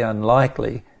highly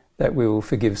unlikely that we will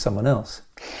forgive someone else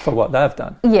for what they've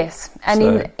done. Yes,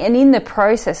 and in the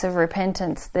process of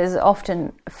repentance, there's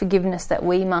often forgiveness that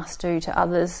we must do to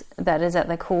others that is at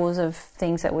the cause of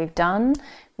things that we've done,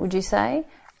 would you say?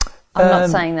 I'm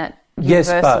not saying that. Yes,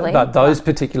 but those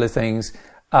particular things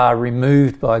are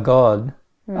removed by God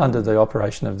under the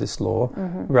operation of this law,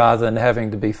 rather than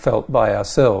having to be felt by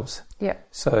ourselves. Yeah.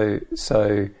 So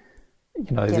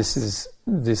this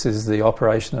is the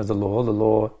operation of the law. The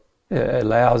law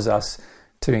allows us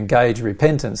to engage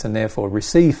repentance and therefore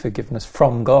receive forgiveness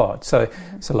from God. So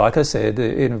like I said,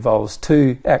 it involves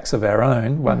two acts of our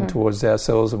own, one towards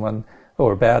ourselves and one,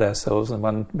 or about ourselves, and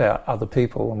one about other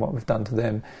people and what we've done to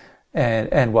them.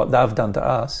 And what they've done to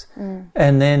us.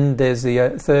 And then there's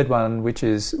the third one, which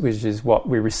is what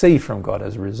we receive from God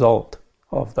as a result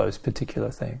of those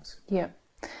particular things. Yeah.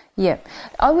 Yeah.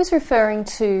 I was referring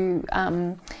to,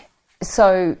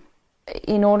 so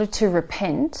in order to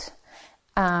repent,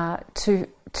 to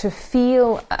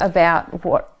feel about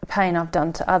what pain I've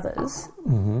done to others,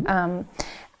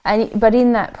 but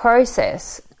in that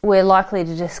process, we're likely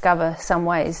to discover some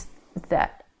ways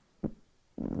that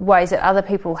other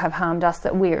people have harmed us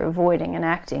that we're avoiding and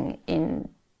acting in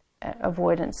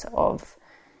avoidance of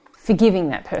forgiving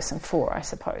that person for, I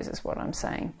suppose, is what I'm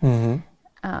saying.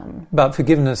 But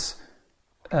forgiveness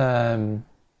is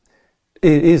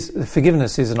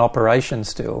an operation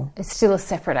still. It's still a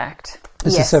separate act.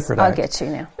 It's a separate act. I get you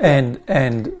now.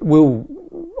 And will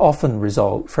often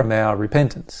result from our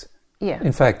repentance. Yeah.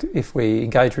 In fact, if we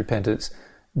engage repentance,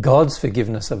 God's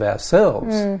forgiveness of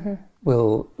ourselves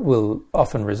will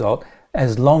often result,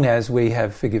 as long as we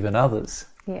have forgiven others.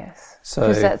 Yes, so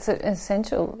because that's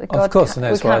essential. Of course, and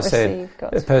that's why I said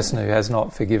a person who has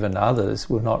not forgiven others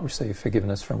will not receive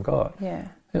forgiveness from God. Yeah.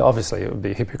 Obviously, it would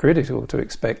be hypocritical to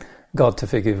expect God to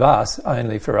forgive us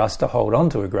only for us to hold on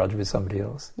to a grudge with somebody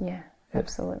else. Yeah,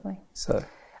 absolutely. So,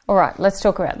 all right, let's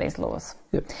talk about these laws.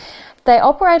 Yep. They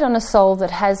operate on a soul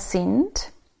that has sinned,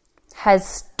 has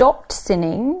stopped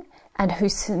sinning, and who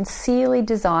sincerely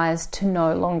desires to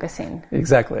no longer sin.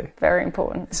 Exactly. Very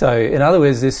important. So, in other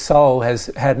words, this soul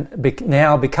has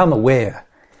now become aware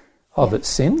of its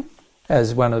sin,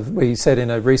 as we said in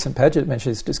a recent Paget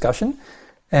Mentions discussion.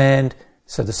 And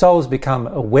so the soul's become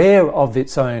aware of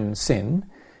its own sin.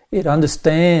 It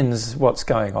understands what's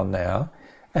going on now,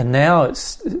 and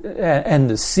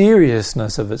the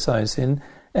seriousness of its own sin,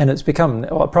 and it's become,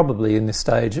 probably in this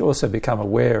stage, also become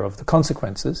aware of the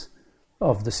consequences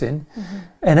of the sin,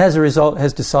 and as a result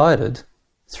has decided,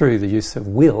 through the use of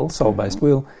will, soul-based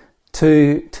will,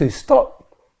 to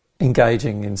stop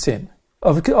engaging in sin.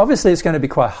 Obviously it's going to be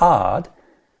quite hard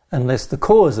unless the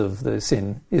cause of the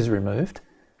sin is removed,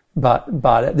 but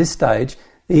at this stage,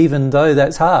 even though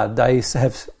that's hard, they've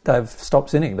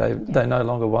stopped sinning. They no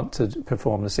longer want to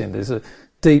perform the sin. There's a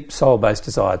deep soul-based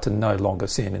desire to no longer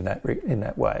sin in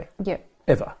that way. Yep.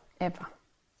 Ever.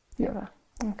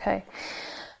 Okay.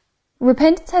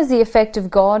 Repentance has the effect of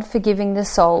God forgiving the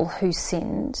soul who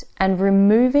sinned and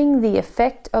removing the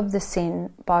effect of the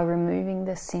sin by removing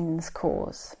the sin's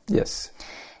cause. Yes.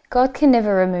 God can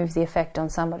never remove the effect on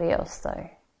somebody else,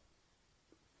 though.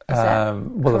 Is that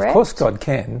well, correct? Of course God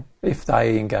can, if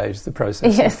they engage the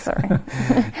process. Yes, sorry.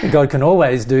 God can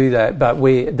always do that, but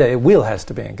their will has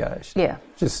to be engaged. Yeah.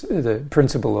 Just the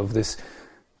principle of this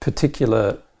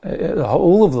particular,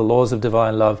 all of the laws of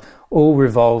divine love all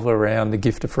revolve around the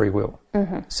gift of free will.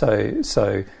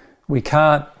 So we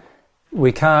can't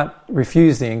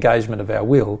refuse the engagement of our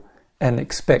will and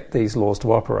expect these laws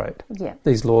to operate. Yeah.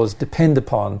 These laws depend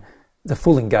upon the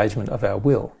full engagement of our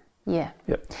will. Yeah.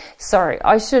 Yep. Sorry,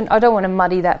 I don't want to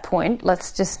muddy that point.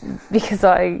 Let's just, because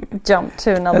I jumped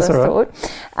to another That's all right.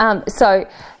 thought. So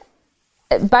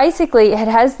basically it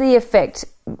has the effect,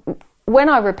 when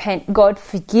I repent, God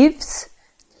forgives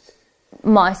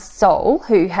my soul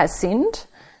who has sinned,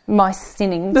 my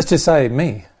sinning. Let's just say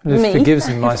me. Me. Forgives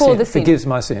my For sin. the sin. Forgives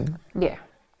my sin. Yeah.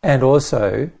 And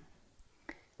also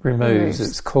removes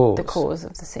its cause. The cause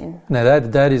of the sin. Now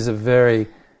that's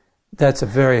a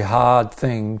very hard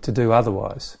thing to do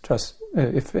otherwise. Trust,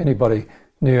 if anybody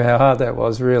knew how hard that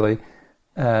was, really,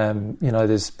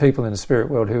 there's people in the spirit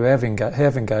world who have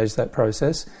engaged that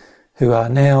process, who are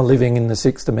now living in the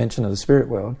sixth dimension of the spirit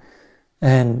world,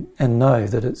 and know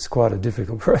that it's quite a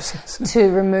difficult process. To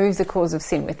remove the cause of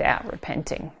sin without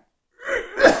repenting.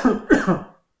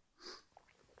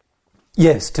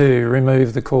 Yes, to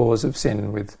remove the cause of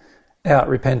sin without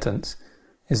repentance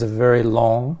is a very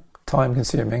long,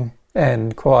 time-consuming,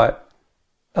 and quite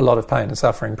a lot of pain and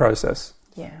suffering process.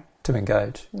 Yeah. To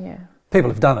engage. Yeah. People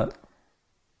have done it.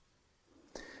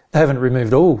 They haven't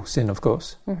removed all sin, of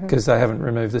course, because they haven't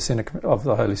removed the sin of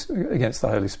against the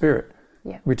Holy Spirit,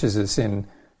 Yeah. which is a sin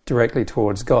directly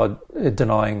towards God,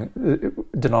 denying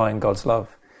God's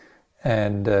love,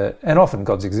 and often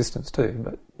God's existence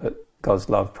too, but God's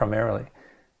love primarily.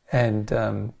 And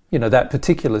that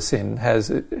particular sin has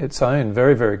its own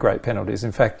very, very great penalties.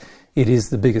 In fact, it is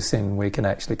the biggest sin we can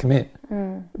actually commit,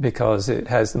 because it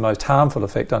has the most harmful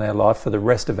effect on our life for the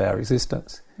rest of our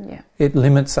existence. Yeah. It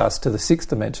limits us to the sixth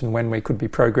dimension when we could be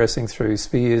progressing through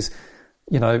spheres,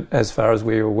 as far as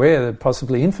we're aware,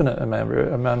 possibly infinite a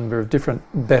number of different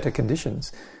better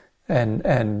conditions.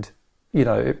 And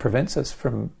it prevents us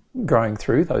from growing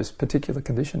through those particular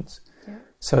conditions. Yeah.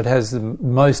 So it has the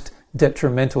most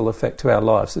detrimental effect to our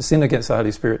lives. The sin against the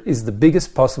Holy Spirit is the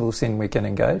biggest possible sin we can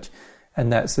engage,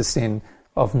 and that's the sin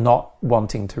of not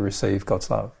wanting to receive God's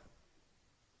love.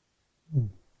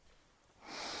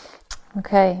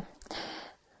 Okay.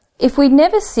 If we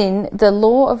never sin, the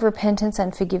law of repentance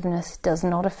and forgiveness does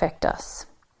not affect us.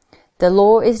 The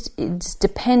law is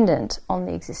dependent on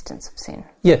the existence of sin.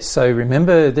 Yes, so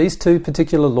remember these two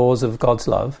particular laws of God's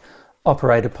love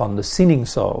operate upon the sinning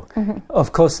soul.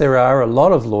 Of course, there are a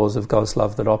lot of laws of God's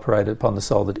love that operate upon the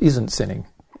soul that isn't sinning.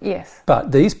 Yes.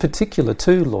 But these particular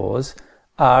two laws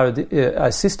are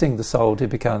assisting the soul to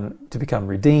become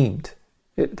redeemed.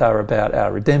 They're about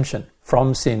our redemption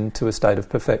from sin to a state of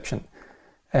perfection.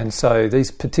 And so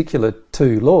these particular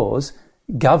two laws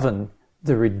govern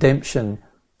the redemption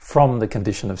from the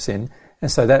condition of sin.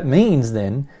 And so that means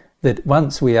then that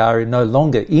once we are no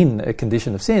longer in a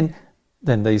condition of sin,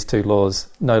 then these two laws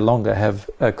no longer have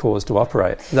a cause to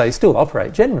operate. They still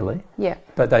operate generally, Yeah.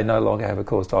 but they no longer have a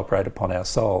cause to operate upon our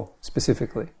soul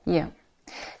specifically. Yeah.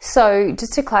 So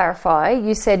just to clarify,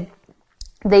 you said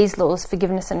these laws,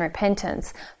 forgiveness and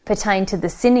repentance, pertain to the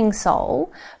sinning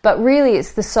soul, but really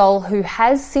it's the soul who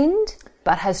has sinned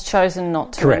but has chosen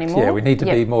not to Correct, anymore. yeah, we need to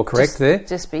be more correct there.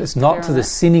 It's not to the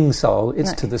sinning soul,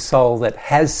 it's to the soul that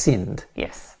has sinned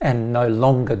Yes. and no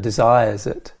longer desires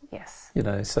it. Yes.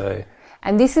 So...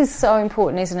 And this is so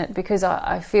important, isn't it? Because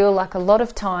I feel like a lot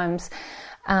of times,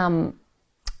 and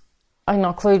I'll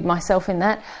include myself in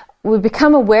that, we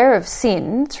become aware of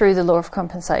sin through the law of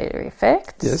compensatory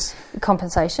effects. Yes.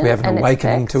 Compensation. We have an and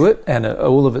awakening to it and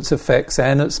all of its effects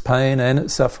and its pain and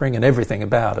its suffering and everything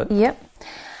about it. Yep.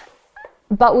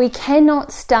 But we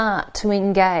cannot start to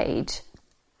engage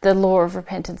the law of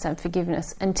repentance and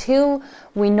forgiveness until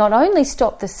we not only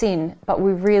stop the sin, but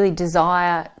we really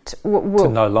desire to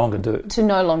no longer do it. To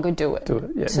no longer do it.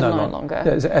 Yeah, to no longer.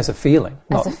 As a feeling.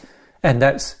 And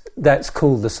that's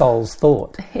called the soul's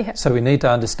thought. Yeah. So we need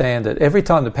to understand that every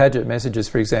time the Paget messages,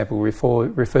 for example,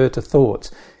 refer to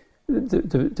thoughts,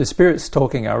 the spirits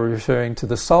talking are referring to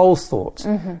the soul's thoughts.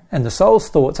 And the soul's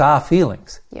thoughts are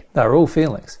feelings. Yep. They're all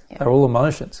feelings. Yep. They're all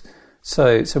emotions.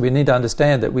 So we need to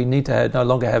understand that we need to no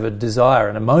longer have a desire,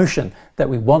 an emotion that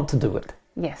we want to do it.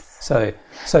 Yes. So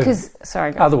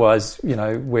otherwise,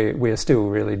 we're still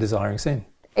really desiring sin.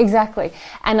 Exactly.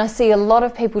 And I see a lot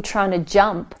of people trying to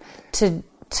jump to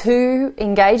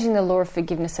engaging the law of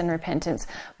forgiveness and repentance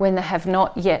when they have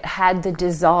not yet had the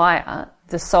desire,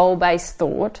 the soul-based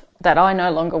thought that I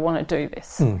no longer want to do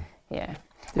this. Yeah.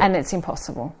 And it's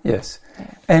impossible. Yes.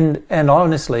 Yeah. And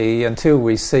honestly, until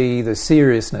we see the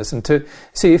seriousness,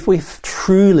 if we've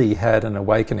truly had an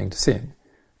awakening to sin,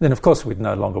 then of course we'd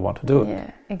no longer want to do it.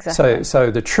 Yeah, exactly. So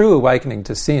the true awakening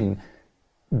to sin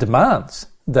demands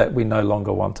that we no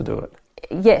longer want to do it.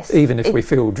 Yes. Even if we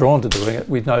feel drawn to doing it,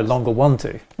 we no longer want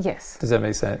to. Yes. Does that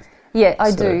make sense? Yeah,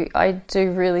 I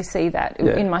do really see that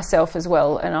Yeah. in myself as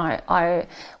well. And I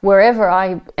wherever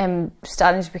I am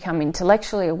starting to become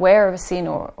intellectually aware of a sin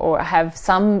or have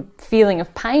some feeling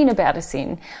of pain about a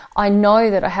sin, I know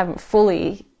that I haven't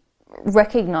fully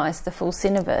recognised the full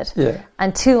sin of it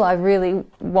until I really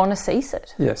want to cease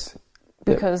it. Yes.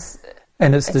 Because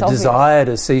and it's the obvious. desire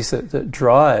to cease it that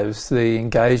drives the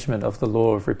engagement of the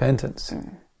law of repentance.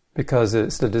 Because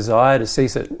it's the desire to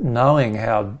cease it, knowing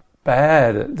how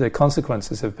bad the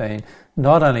consequences have been,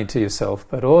 not only to yourself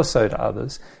but also to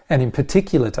others, and in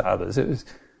particular to others. It was,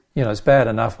 it's bad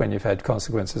enough when you've had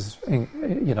consequences,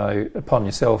 upon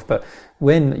yourself, but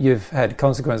when you've had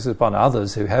consequences upon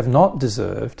others who have not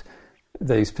deserved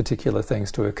these particular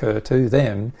things to occur to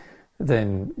them,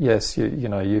 then yes,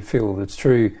 you feel the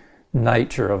true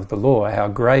nature of the law, how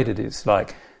great it is,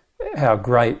 like how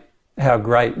great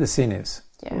the sin is.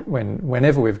 Yeah.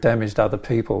 Whenever we've damaged other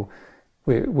people,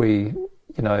 we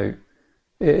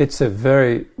it's a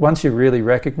very, once you really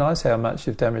recognise how much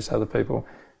you've damaged other people,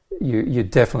 you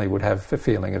definitely would have a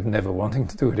feeling of never wanting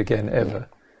to do it again ever.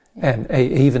 Yeah. And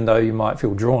even though you might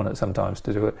feel drawn at sometimes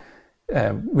to do it,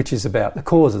 which is about the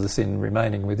cause of the sin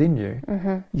remaining within you,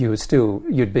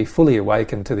 you'd be fully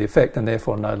awakened to the effect and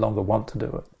therefore no longer want to do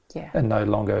it. Yeah. And no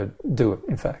longer do it,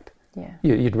 in fact. Yeah.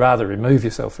 You'd rather remove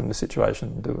yourself from the situation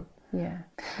and do it. Yeah.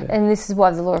 And this is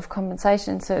why the law of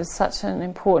compensation serves such an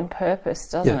important purpose,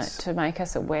 doesn't it? To make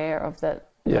us aware of that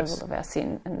level of our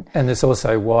sin. And it's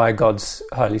also why God's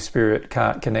Holy Spirit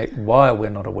can't connect while we're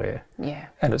not aware. Yeah.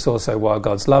 And it's also why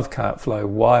God's love can't flow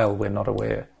while we're not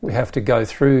aware. We have to go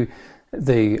through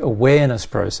the awareness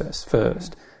process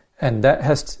first. And that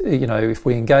has to, if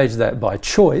we engage that by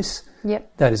choice,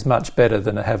 that is much better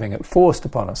than having it forced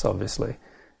upon us, obviously.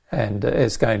 And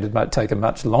it's going to take a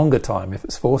much longer time if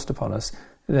it's forced upon us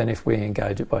than if we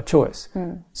engage it by choice.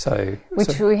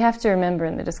 Which we have to remember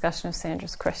in the discussion of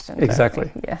Sandra's question.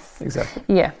 Exactly. Yes. Exactly.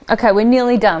 Yeah. Okay, we're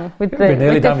nearly done with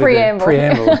the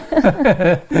preamble.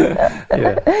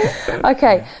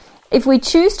 Okay. If we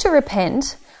choose to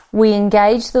repent, we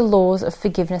engage the laws of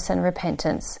forgiveness and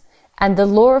repentance, and the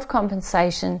law of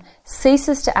compensation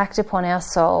ceases to act upon our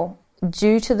soul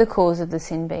due to the cause of the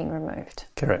sin being removed.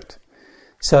 Correct.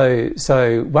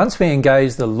 So once we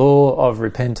engage the law of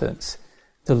repentance,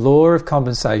 the law of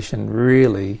compensation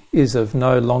really is of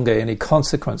no longer any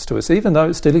consequence to us, even though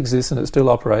it still exists and it still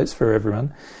operates for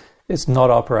everyone. It's not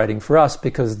operating for us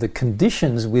because the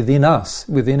conditions within us,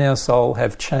 within our soul,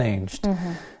 have changed.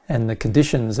 And the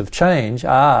conditions of change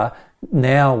are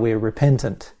now we're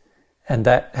repentant. And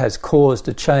that has caused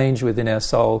a change within our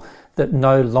soul that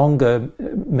no longer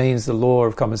means the law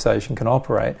of compensation can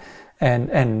operate. And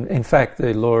in fact,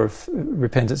 the law of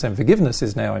repentance and forgiveness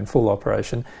is now in full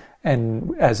operation.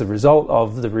 And as a result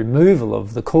of the removal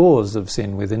of the cause of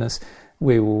sin within us,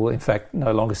 we will in fact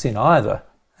no longer sin either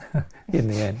in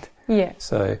the end. Yeah.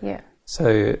 So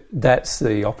that's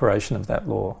the operation of that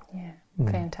law. Yeah.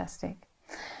 Fantastic.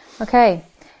 Okay.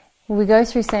 Will we go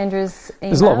through Sandra's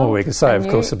email? There's a lot more we could say, of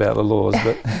course, about the laws,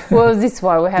 but well, this is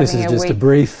why we're having this is just a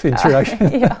brief introduction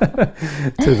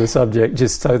to the subject,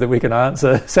 just so that we can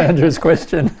answer Sandra's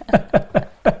question.